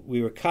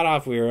we were cut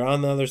off, we were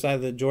on the other side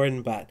of the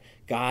Jordan, but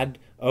God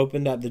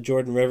opened up the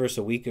Jordan River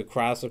so we could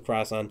cross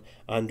across on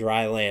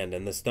dry land,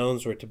 and the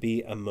stones were to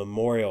be a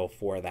memorial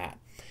for that.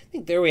 I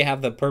think there we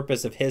have the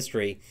purpose of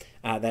history,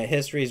 that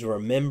history is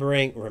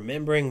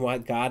remembering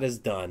what God has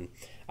done,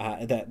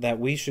 that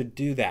we should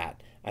do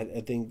that, I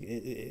think,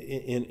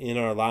 in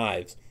our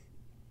lives.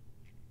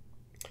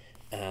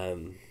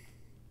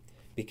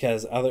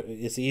 Because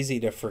it's easy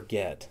to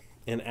forget.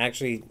 And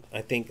actually,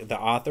 I think the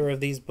author of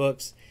these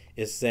books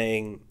is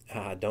saying,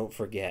 don't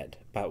forget,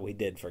 but we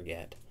did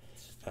forget.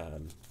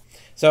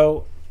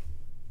 So,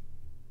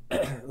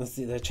 let's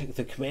see,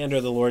 the commander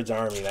of the Lord's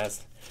army,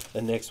 that's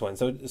the next one.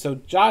 So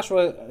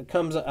Joshua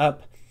comes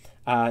up,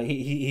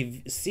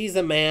 he sees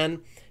a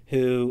man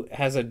who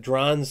has a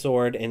drawn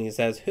sword, and he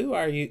says, who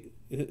are you?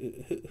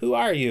 Who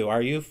are you?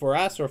 Are you for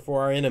us or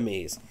for our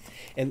enemies?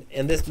 And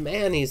this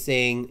man he's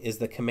seeing is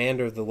the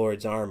commander of the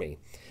Lord's army.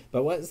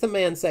 But what does the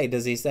man say?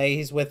 Does he say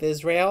he's with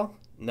Israel?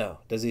 No.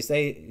 Does he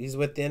say he's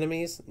with the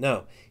enemies?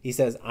 No. He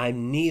says,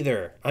 I'm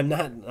neither. I'm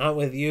not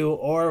with you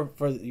or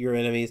for your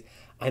enemies.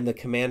 I'm the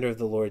commander of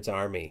the Lord's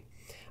army.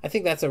 I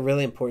think that's a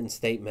really important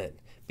statement,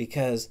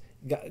 because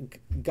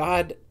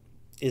God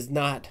is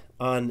not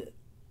on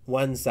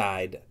one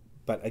side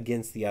but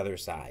against the other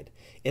side.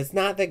 It's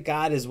not that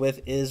God is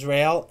with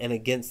Israel and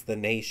against the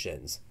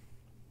nations.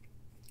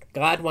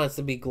 God wants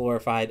to be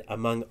glorified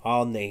among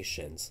all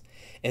nations.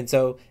 And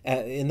so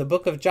in the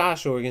book of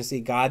Joshua, we're going to see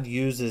God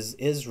uses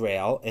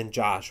Israel and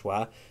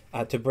Joshua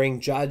to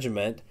bring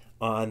judgment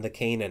on the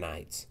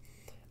Canaanites.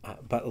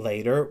 But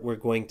later, we're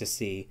going to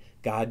see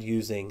God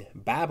using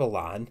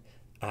Babylon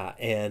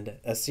and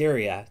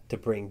Assyria to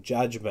bring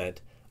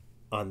judgment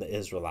on the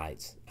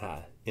Israelites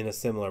in a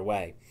similar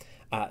way.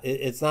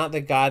 It's not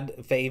that God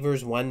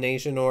favors one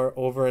nation or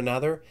over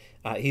another.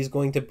 He's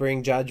going to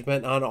bring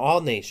judgment on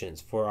all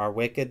nations for our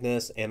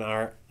wickedness and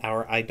our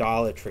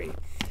idolatry.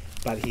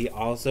 But he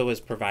also has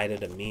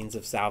provided a means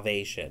of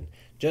salvation,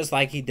 just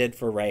like he did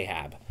for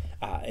Rahab,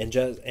 and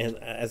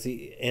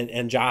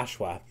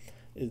Joshua,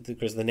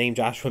 because the name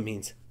Joshua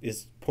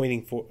is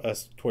pointing for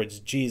us towards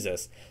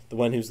Jesus, the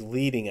one who's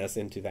leading us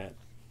into that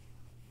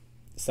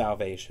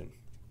salvation.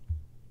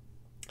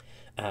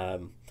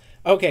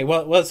 Okay,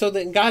 well, so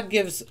then God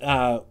gives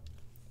then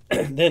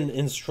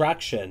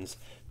instructions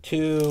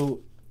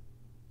to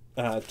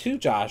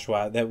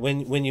Joshua that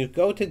when you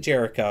go to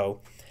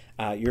Jericho,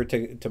 you're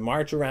to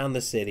march around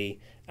the city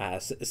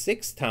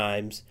 6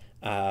 times,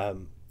 or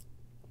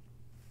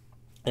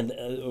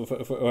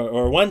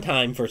one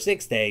time for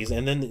 6 days,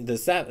 and then the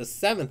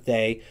seventh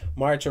day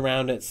march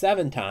around it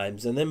 7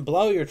 times, and then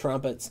blow your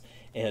trumpets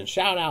and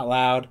shout out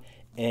loud,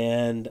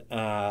 and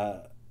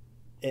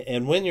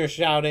when you're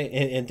shouting,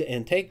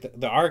 and take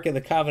the Ark of the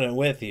Covenant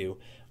with you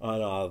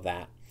on all of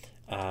that.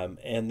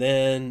 and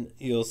then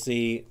you'll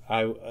see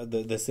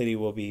the city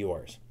will be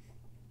yours.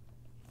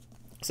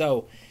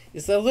 So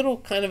it's a little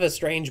kind of a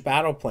strange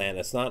battle plan.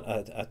 It's not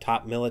a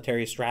top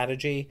military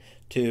strategy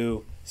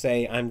to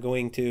say, I'm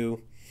going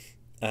to,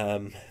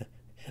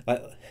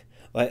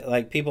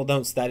 like people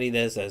don't study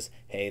this as,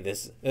 hey,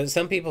 this.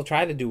 Some people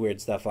try to do weird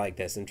stuff like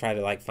this and try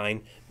to like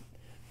find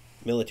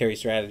military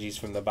strategies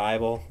from the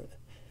Bible.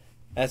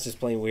 That's just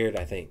plain weird,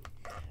 I think.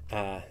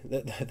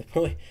 The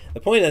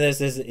point of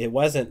this is it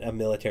wasn't a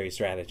military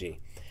strategy,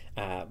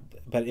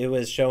 but it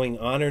was showing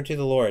honor to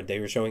the Lord. They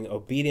were showing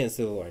obedience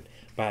to the Lord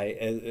by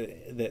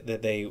that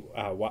they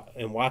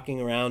in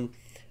walking around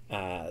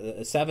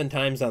 7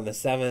 times on the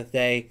 7th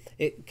day.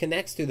 It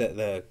connects to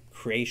the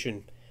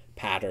creation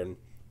pattern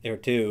there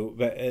too,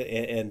 but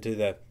and to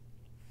the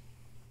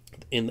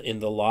in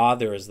the law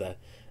there was the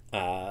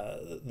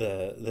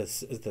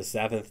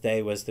 7th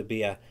day was to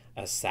be a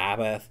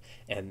Sabbath,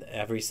 and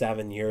every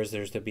 7 years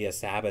there's to be a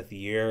Sabbath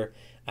year,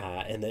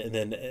 and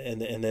then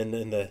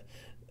in the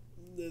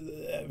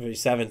every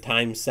 7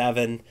 times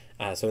 7,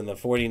 so in the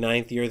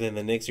 49th year, then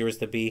the next year is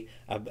to be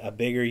a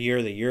bigger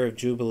year, the year of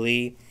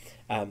Jubilee.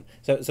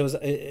 So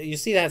you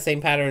see that same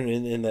pattern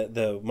in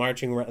the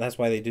marching. That's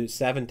why they do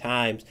 7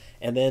 times,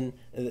 and then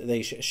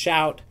they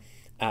shout,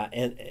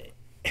 and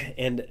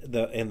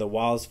the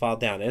walls fall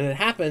down, and it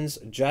happens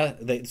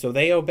so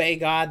they obey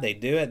God. They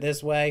do it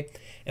this way,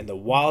 and the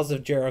walls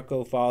of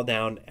Jericho fall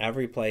down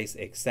every place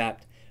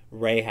except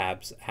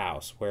Rahab's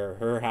house. Where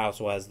her house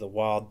was, the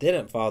wall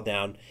didn't fall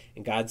down,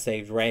 and God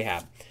saved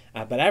Rahab.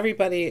 But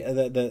everybody,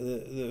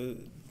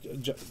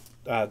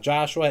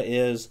 Joshua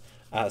is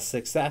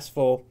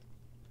successful,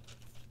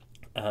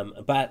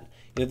 but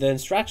the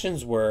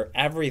instructions were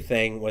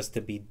everything was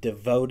to be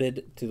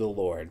devoted to the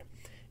Lord.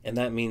 And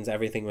that means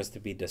everything was to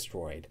be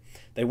destroyed.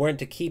 They weren't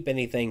to keep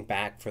anything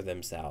back for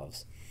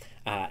themselves.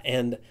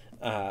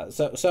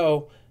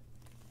 So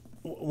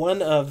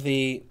one of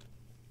the,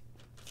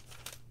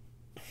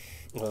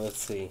 well, let's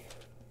see.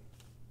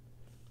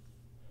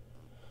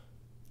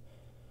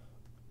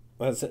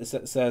 Well,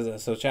 it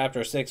says, so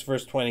chapter 6,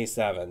 verse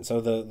 27. So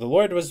the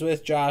Lord was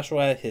with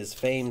Joshua, his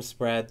fame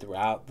spread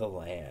throughout the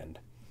land.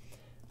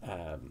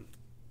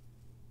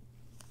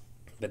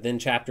 But then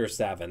chapter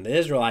 7, the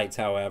Israelites,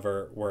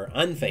 however, were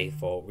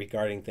unfaithful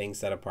regarding things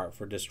set apart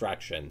for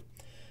destruction.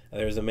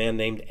 There was a man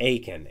named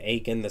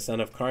Achan, the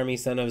son of Carmi,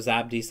 son of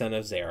Zabdi, son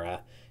of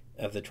Zerah,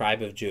 of the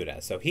tribe of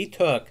Judah. So he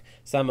took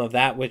some of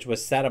that which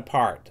was set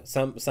apart,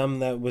 some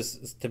that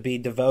was to be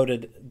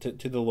devoted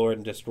to the Lord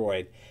and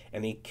destroyed,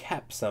 and he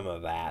kept some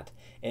of that,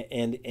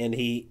 and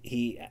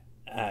he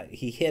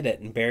hid it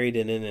and buried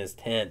it in his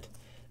tent.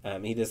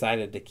 He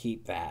decided to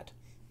keep that.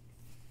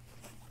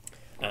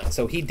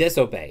 So he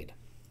disobeyed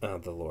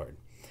the Lord.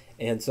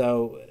 And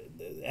so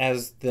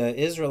as the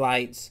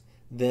Israelites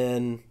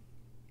then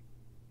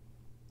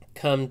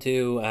come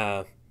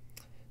to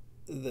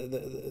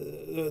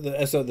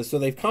so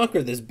they've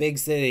conquered this big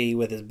city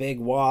with this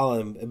big wall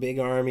and a big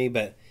army,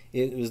 but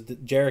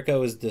Jericho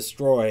was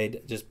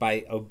destroyed just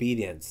by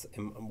obedience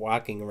and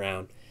walking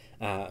around,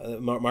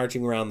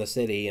 marching around the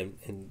city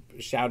and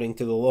shouting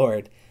to the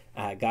Lord.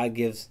 God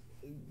gives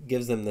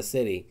them the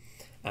city,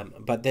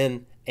 but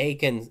then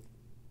Achan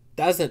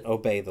doesn't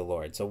obey the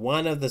Lord. So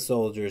one of the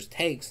soldiers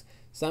takes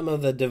some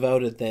of the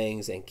devoted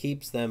things and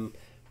keeps them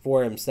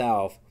for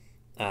himself,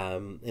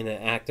 in an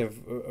act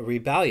of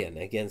rebellion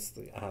against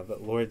the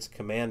Lord's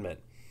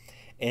commandment.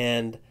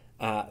 And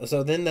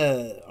so then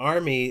the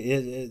army,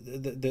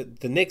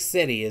 the next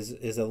city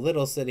is a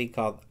little city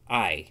called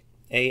Ai.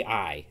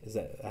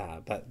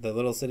 But the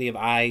little city of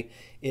Ai,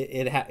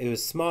 it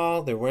was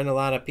small. There weren't a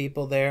lot of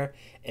people there,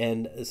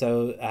 and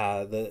so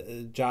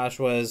the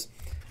Joshua's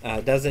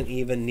doesn't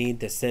even need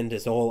to send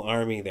his whole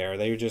army there.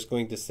 They were just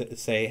going to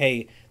say,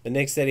 hey, the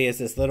next city is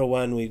this little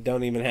one. We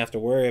don't even have to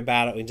worry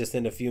about it. We just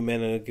send a few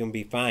men and it's going to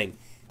be fine.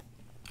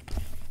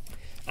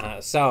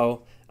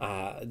 So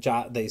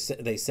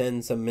they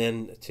send some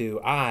men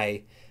to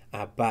Ai,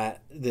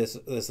 but this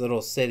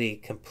little city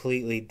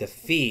completely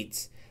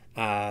defeats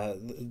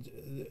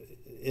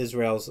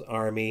Israel's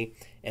army,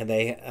 and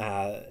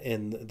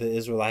the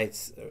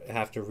Israelites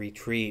have to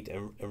retreat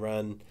and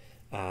run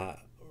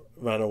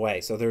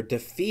away. So they're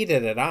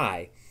defeated at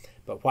Ai.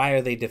 But why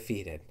are they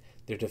defeated?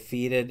 They're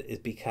defeated is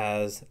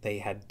because they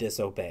had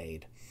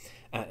disobeyed.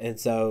 And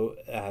so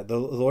the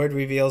Lord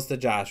reveals to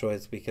Joshua,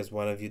 it's because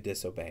one of you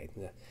disobeyed.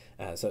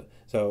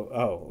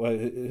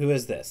 Who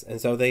is this? And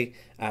so they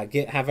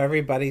have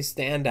everybody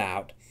stand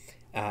out,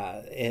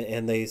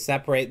 and they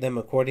separate them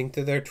according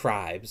to their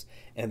tribes.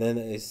 And then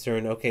they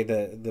discern, okay,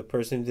 the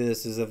person who did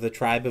this is of the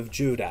tribe of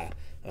Judah.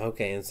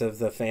 Okay, and so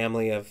the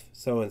family of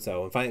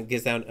so-and-so. And finally it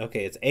gets down,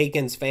 okay, it's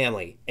Achan's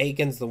family.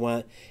 Achan's the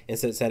one. And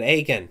so it said,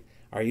 Achan,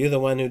 are you the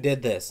one who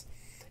did this?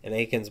 And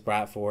Achan's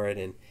brought forward,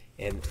 and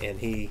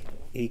he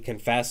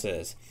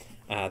confesses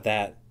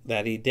that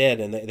he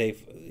did. And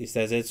he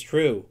says, it's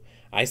true.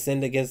 I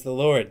sinned against the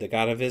Lord, the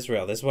God of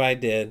Israel. This is what I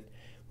did.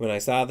 When I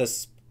saw the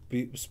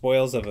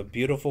spoils of a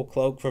beautiful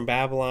cloak from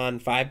Babylon,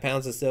 5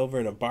 pounds of silver,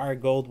 and a bar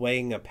of gold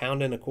weighing 1.25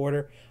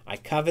 pounds. I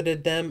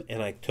coveted them,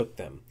 and I took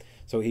them.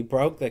 So he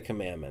broke the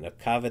commandment of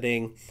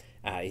coveting.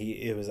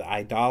 It was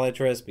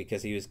idolatrous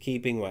because he was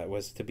keeping what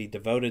was to be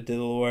devoted to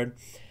the Lord.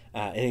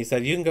 And he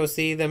said, you can go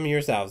see them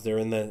yourselves. They're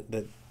in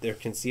they're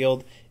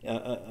concealed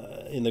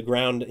in the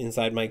ground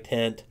inside my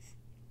tent.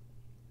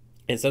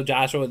 And so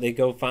Joshua, they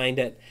go find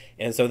it.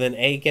 And so then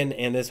Achan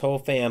and his whole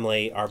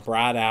family are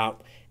brought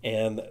out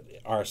and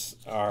are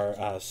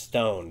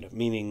stoned,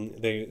 meaning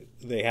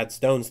they had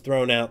stones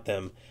thrown at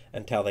them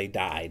until they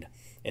died.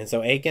 And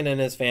so Achan and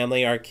his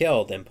family are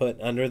killed and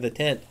put under the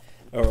tent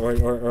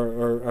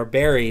or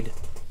buried.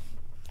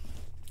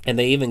 And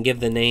they even give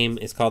the name,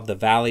 it's called the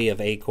Valley of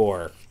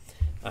Achor,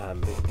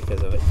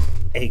 because of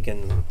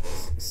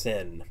Achan's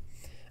sin.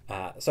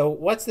 So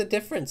what's the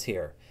difference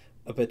here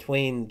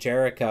between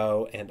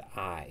Jericho and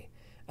Ai?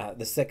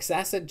 The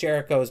success at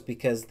Jericho is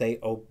because they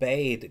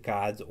obeyed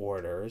God's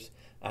orders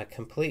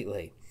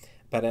completely.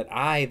 But at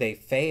Ai, they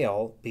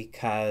fail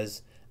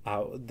because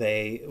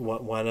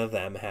one of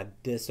them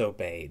had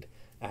disobeyed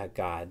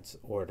God's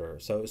order.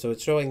 So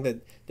it's showing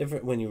that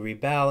different when you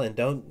rebel and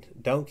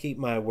don't keep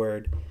my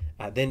word,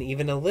 then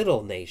even a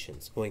little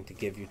nation's going to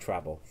give you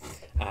trouble.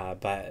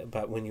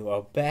 But when you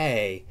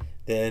obey,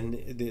 then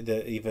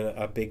even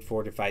a big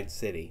fortified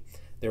city,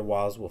 their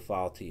walls will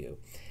fall to you.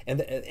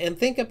 And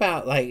think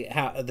about like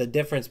how the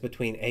difference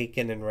between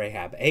Achan and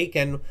Rahab.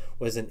 Achan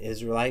was an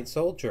Israelite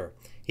soldier.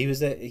 He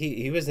was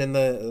in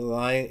the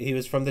line. He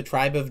was from the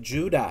tribe of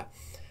Judah,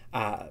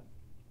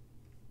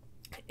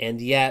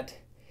 and yet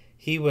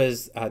he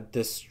was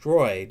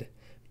destroyed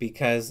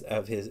because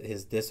of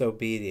his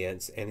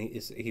disobedience, and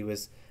he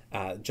was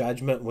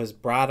judgment was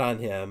brought on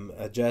him.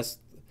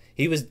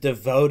 He was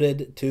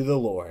devoted to the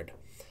Lord.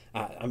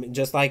 I mean,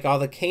 just like all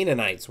the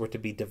Canaanites were to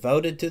be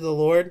devoted to the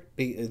Lord,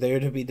 they were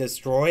to be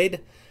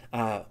destroyed.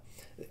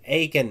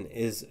 Achan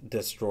is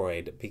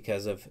destroyed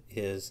because of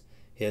his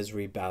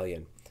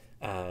rebellion.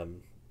 But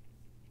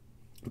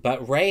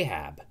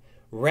Rahab,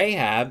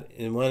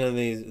 in one of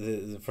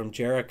these from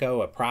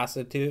Jericho, a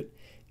prostitute,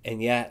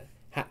 and yet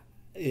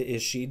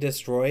is she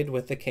destroyed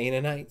with the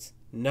Canaanites?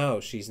 No,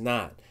 she's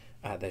not.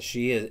 That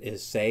she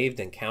is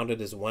saved and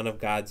counted as one of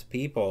God's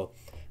people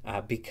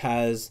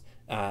because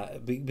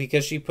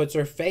she puts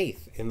her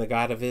faith in the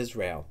God of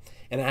Israel.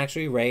 And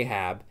actually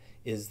Rahab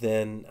is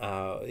then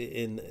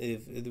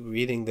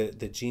reading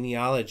the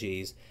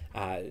genealogies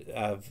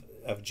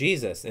of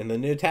Jesus in the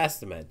New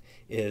Testament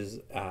is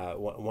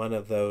one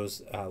of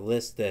those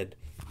listed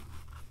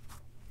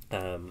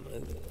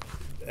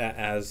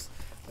as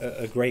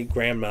a great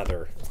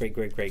grandmother, great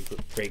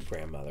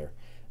grandmother,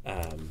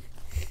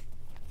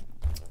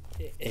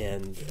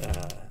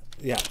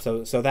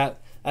 so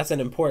that's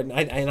an important.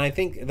 I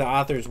think the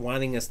author's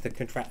wanting us to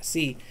contrast.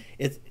 See,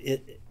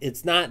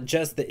 it's not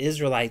just the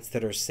Israelites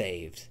that are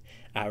saved.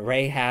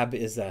 Rahab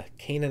is a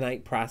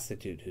Canaanite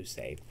prostitute who's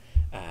saved.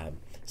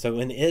 So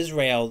when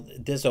Israel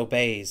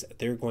disobeys,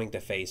 they're going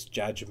to face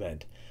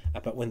judgment.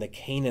 But when the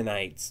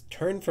Canaanites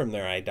turn from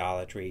their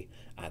idolatry,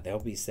 they'll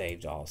be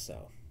saved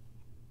also.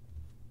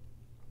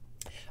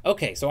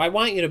 Okay, so I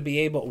want you to be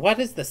able, what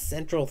is the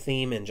central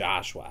theme in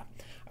Joshua?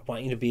 I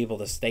want you to be able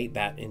to state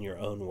that in your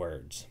own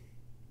words.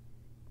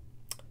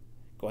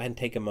 Go ahead and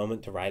take a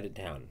moment to write it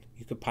down.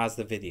 You could pause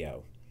the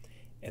video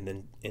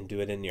and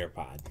do it in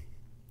Nearpod.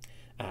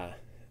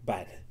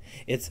 But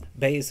it's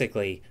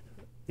basically,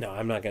 no,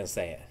 I'm not going to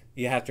say it.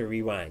 You have to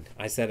rewind.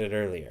 I said it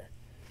earlier.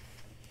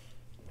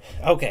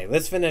 Okay,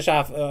 let's finish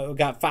off. We've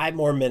got 5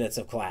 more minutes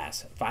of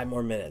class. 5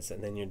 more minutes,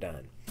 and then you're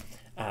done.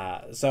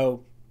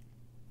 So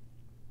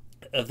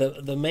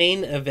the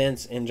main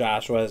events in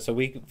Joshua, so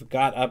we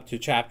got up to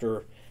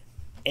chapter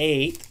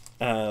 8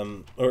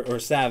 or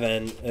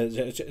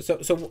 7.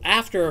 So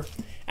after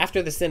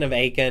the sin of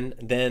Achan,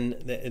 then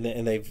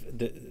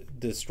they've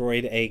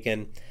destroyed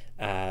Achan.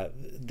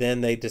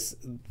 Then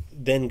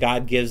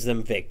God gives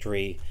them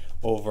victory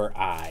over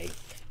Ai,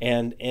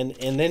 and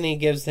then he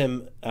gives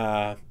him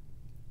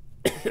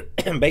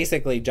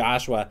basically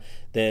Joshua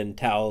then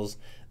tells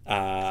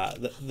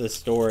the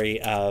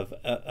story of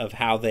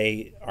how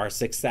they are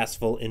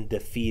successful in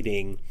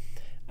defeating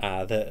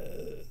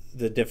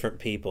the different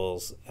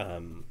peoples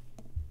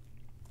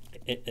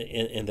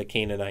in the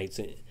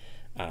Canaanites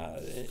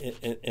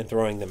and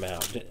throwing them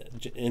out,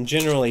 and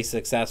generally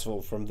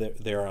successful from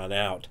there on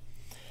out.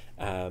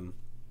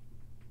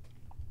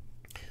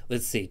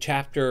 Let's see,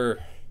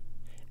 chapter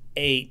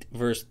 8,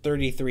 verse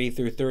 33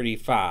 through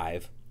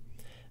 35.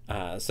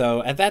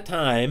 So at that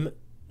time,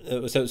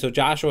 so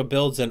Joshua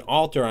builds an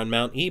altar on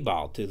Mount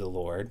Ebal to the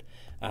Lord,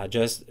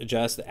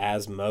 just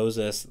as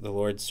Moses, the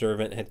Lord's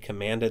servant, had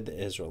commanded the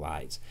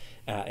Israelites.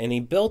 And he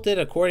built it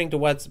according to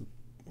what's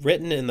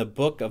written in the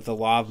book of the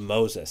law of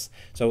Moses.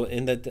 So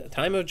in the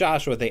time of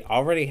Joshua, they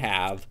already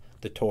have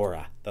the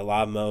Torah, the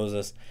law of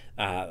Moses,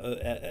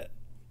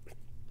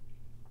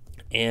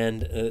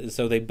 and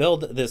so they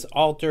build this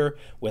altar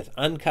with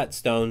uncut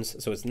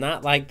stones, so it's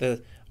not like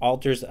the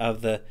altars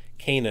of the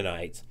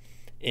Canaanites.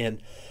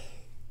 And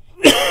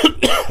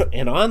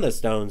And on the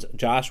stones,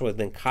 Joshua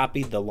then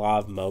copied the law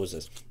of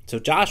Moses. So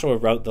Joshua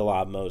wrote the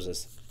law of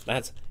Moses.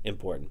 That's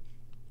important.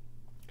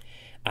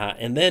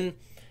 And then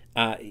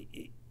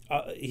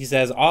he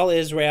says, all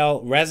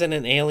Israel,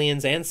 resident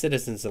aliens and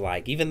citizens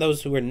alike, even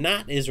those who are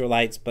not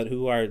Israelites but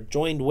who are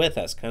joined with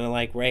us, kind of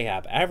like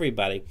Rahab,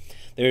 everybody,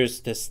 there's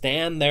to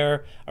stand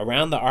there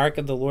around the ark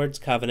of the Lord's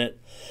covenant.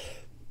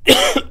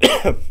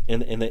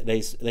 and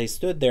they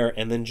stood there,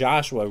 and then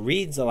Joshua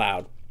reads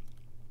aloud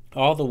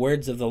all the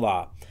words of the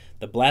law,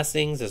 the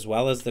blessings as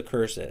well as the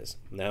curses.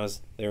 And that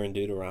was there in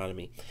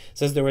Deuteronomy. It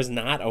says there was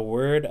not a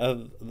word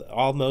of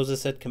all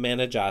Moses had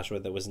commanded Joshua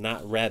that was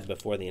not read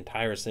before the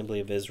entire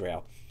assembly of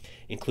Israel,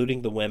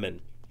 including the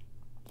women.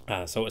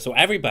 So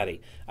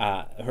everybody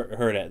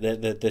heard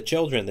it, the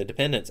children, the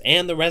dependents,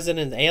 and the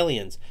resident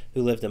aliens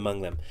who lived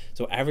among them.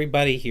 So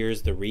everybody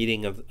hears the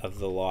reading of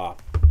the law.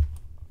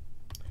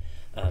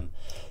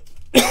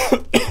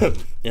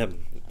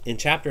 In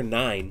chapter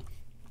 9,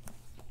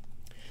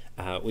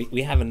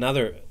 we have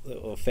another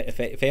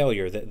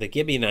failure. The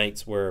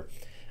Gibeonites were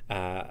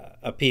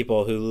a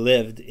people who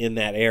lived in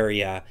that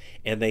area,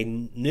 and they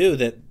knew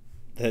that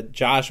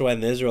Joshua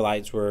and the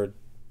Israelites were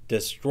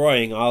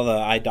destroying all the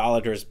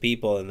idolatrous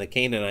people and the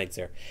Canaanites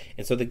there.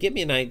 And so the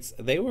Gibeonites,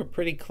 they were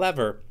pretty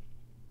clever,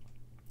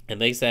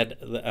 and they said,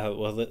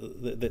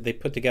 they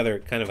put together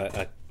kind of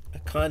a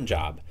con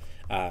job,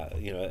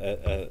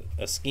 a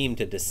scheme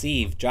to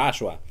deceive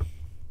Joshua.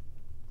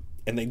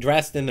 And they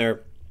dressed in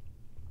their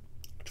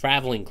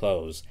traveling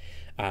clothes.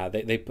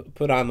 They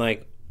put on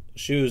like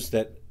shoes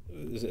that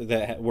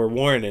were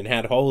worn and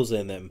had holes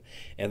in them,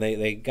 and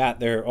they got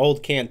their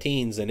old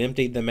canteens and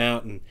emptied them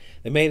out, and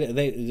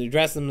they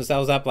dressed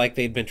themselves up like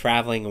they'd been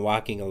traveling and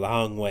walking a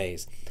long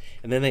ways.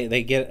 And then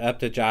they get up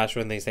to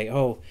Joshua and they say,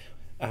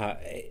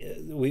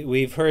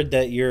 we've heard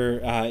that you're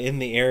in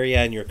the area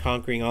and you're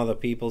conquering all the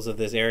peoples of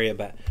this area,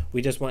 but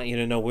we just want you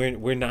to know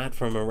we're not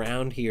from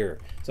around here,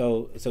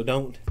 so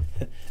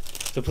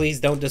please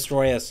don't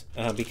destroy us,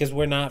 because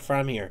we're not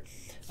from here.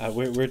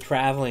 We're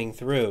traveling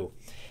through.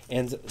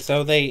 And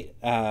so they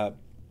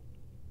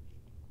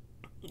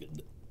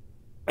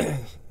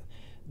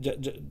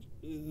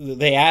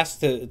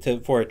asked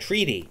for a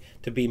treaty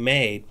to be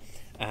made.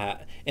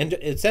 And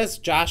it says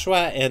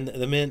Joshua and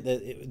the men,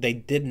 they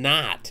did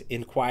not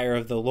inquire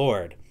of the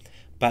Lord,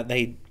 but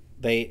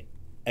they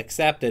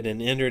accepted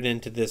and entered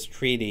into this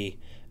treaty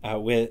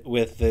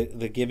with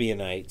the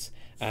Gibeonites.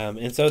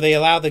 And so they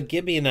allow the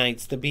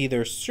Gibeonites to be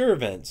their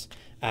servants,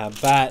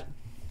 but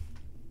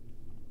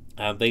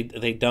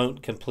they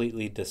don't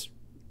completely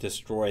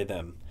destroy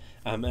them.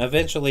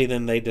 Eventually,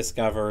 then they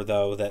discover,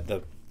 though, that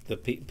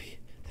that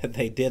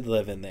they did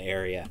live in the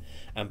area,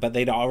 but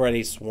they'd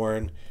already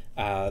sworn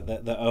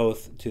the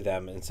oath to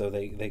them, and so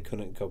they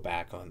couldn't go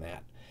back on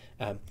that.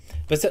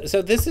 But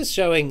so this is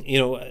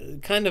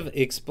showing, kind of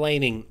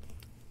explaining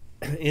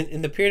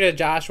in the period of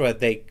Joshua,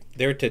 they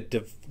were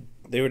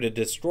to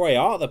destroy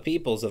all the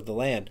peoples of the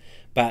land,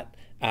 but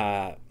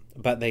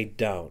they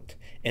don't.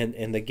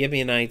 And the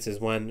Gibeonites is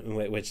one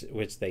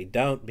which they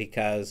don't,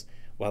 because,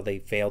 well, they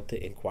failed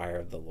to inquire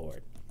of the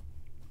Lord.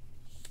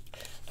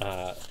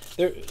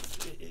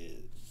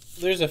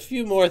 There's a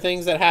few more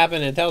things that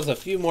happen. It tells a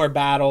few more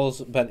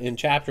battles, but in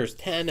chapters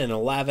 10 and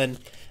 11,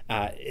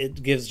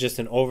 it gives just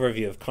an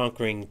overview of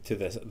conquering to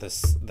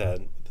the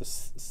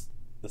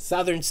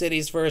southern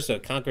cities first. So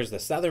it conquers the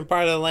southern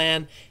part of the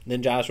land, and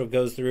then Joshua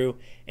goes through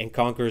and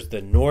conquers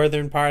the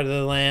northern part of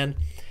the land.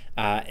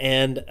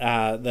 And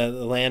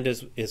the land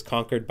is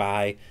conquered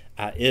by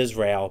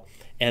Israel.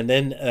 And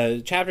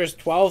then chapters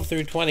 12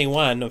 through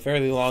 21, a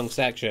fairly long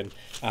section,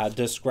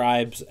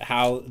 describes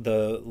how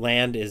the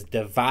land is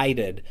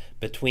divided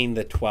between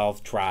the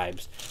 12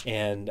 tribes,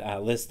 and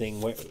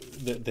listing which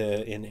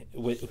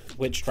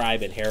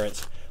tribe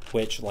inherits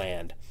which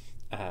land.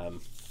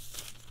 And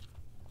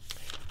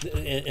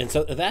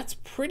so that's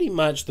pretty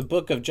much the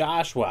book of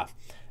Joshua.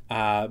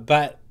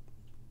 But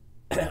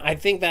I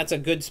think that's a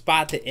good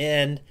spot to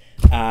end.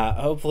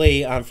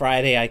 Hopefully on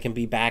Friday I can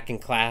be back in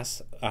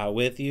class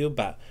with you,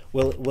 but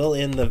we'll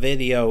end the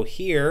video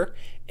here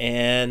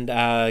and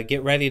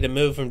get ready to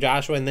move from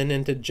Joshua and then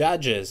into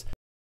Judges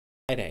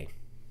Friday.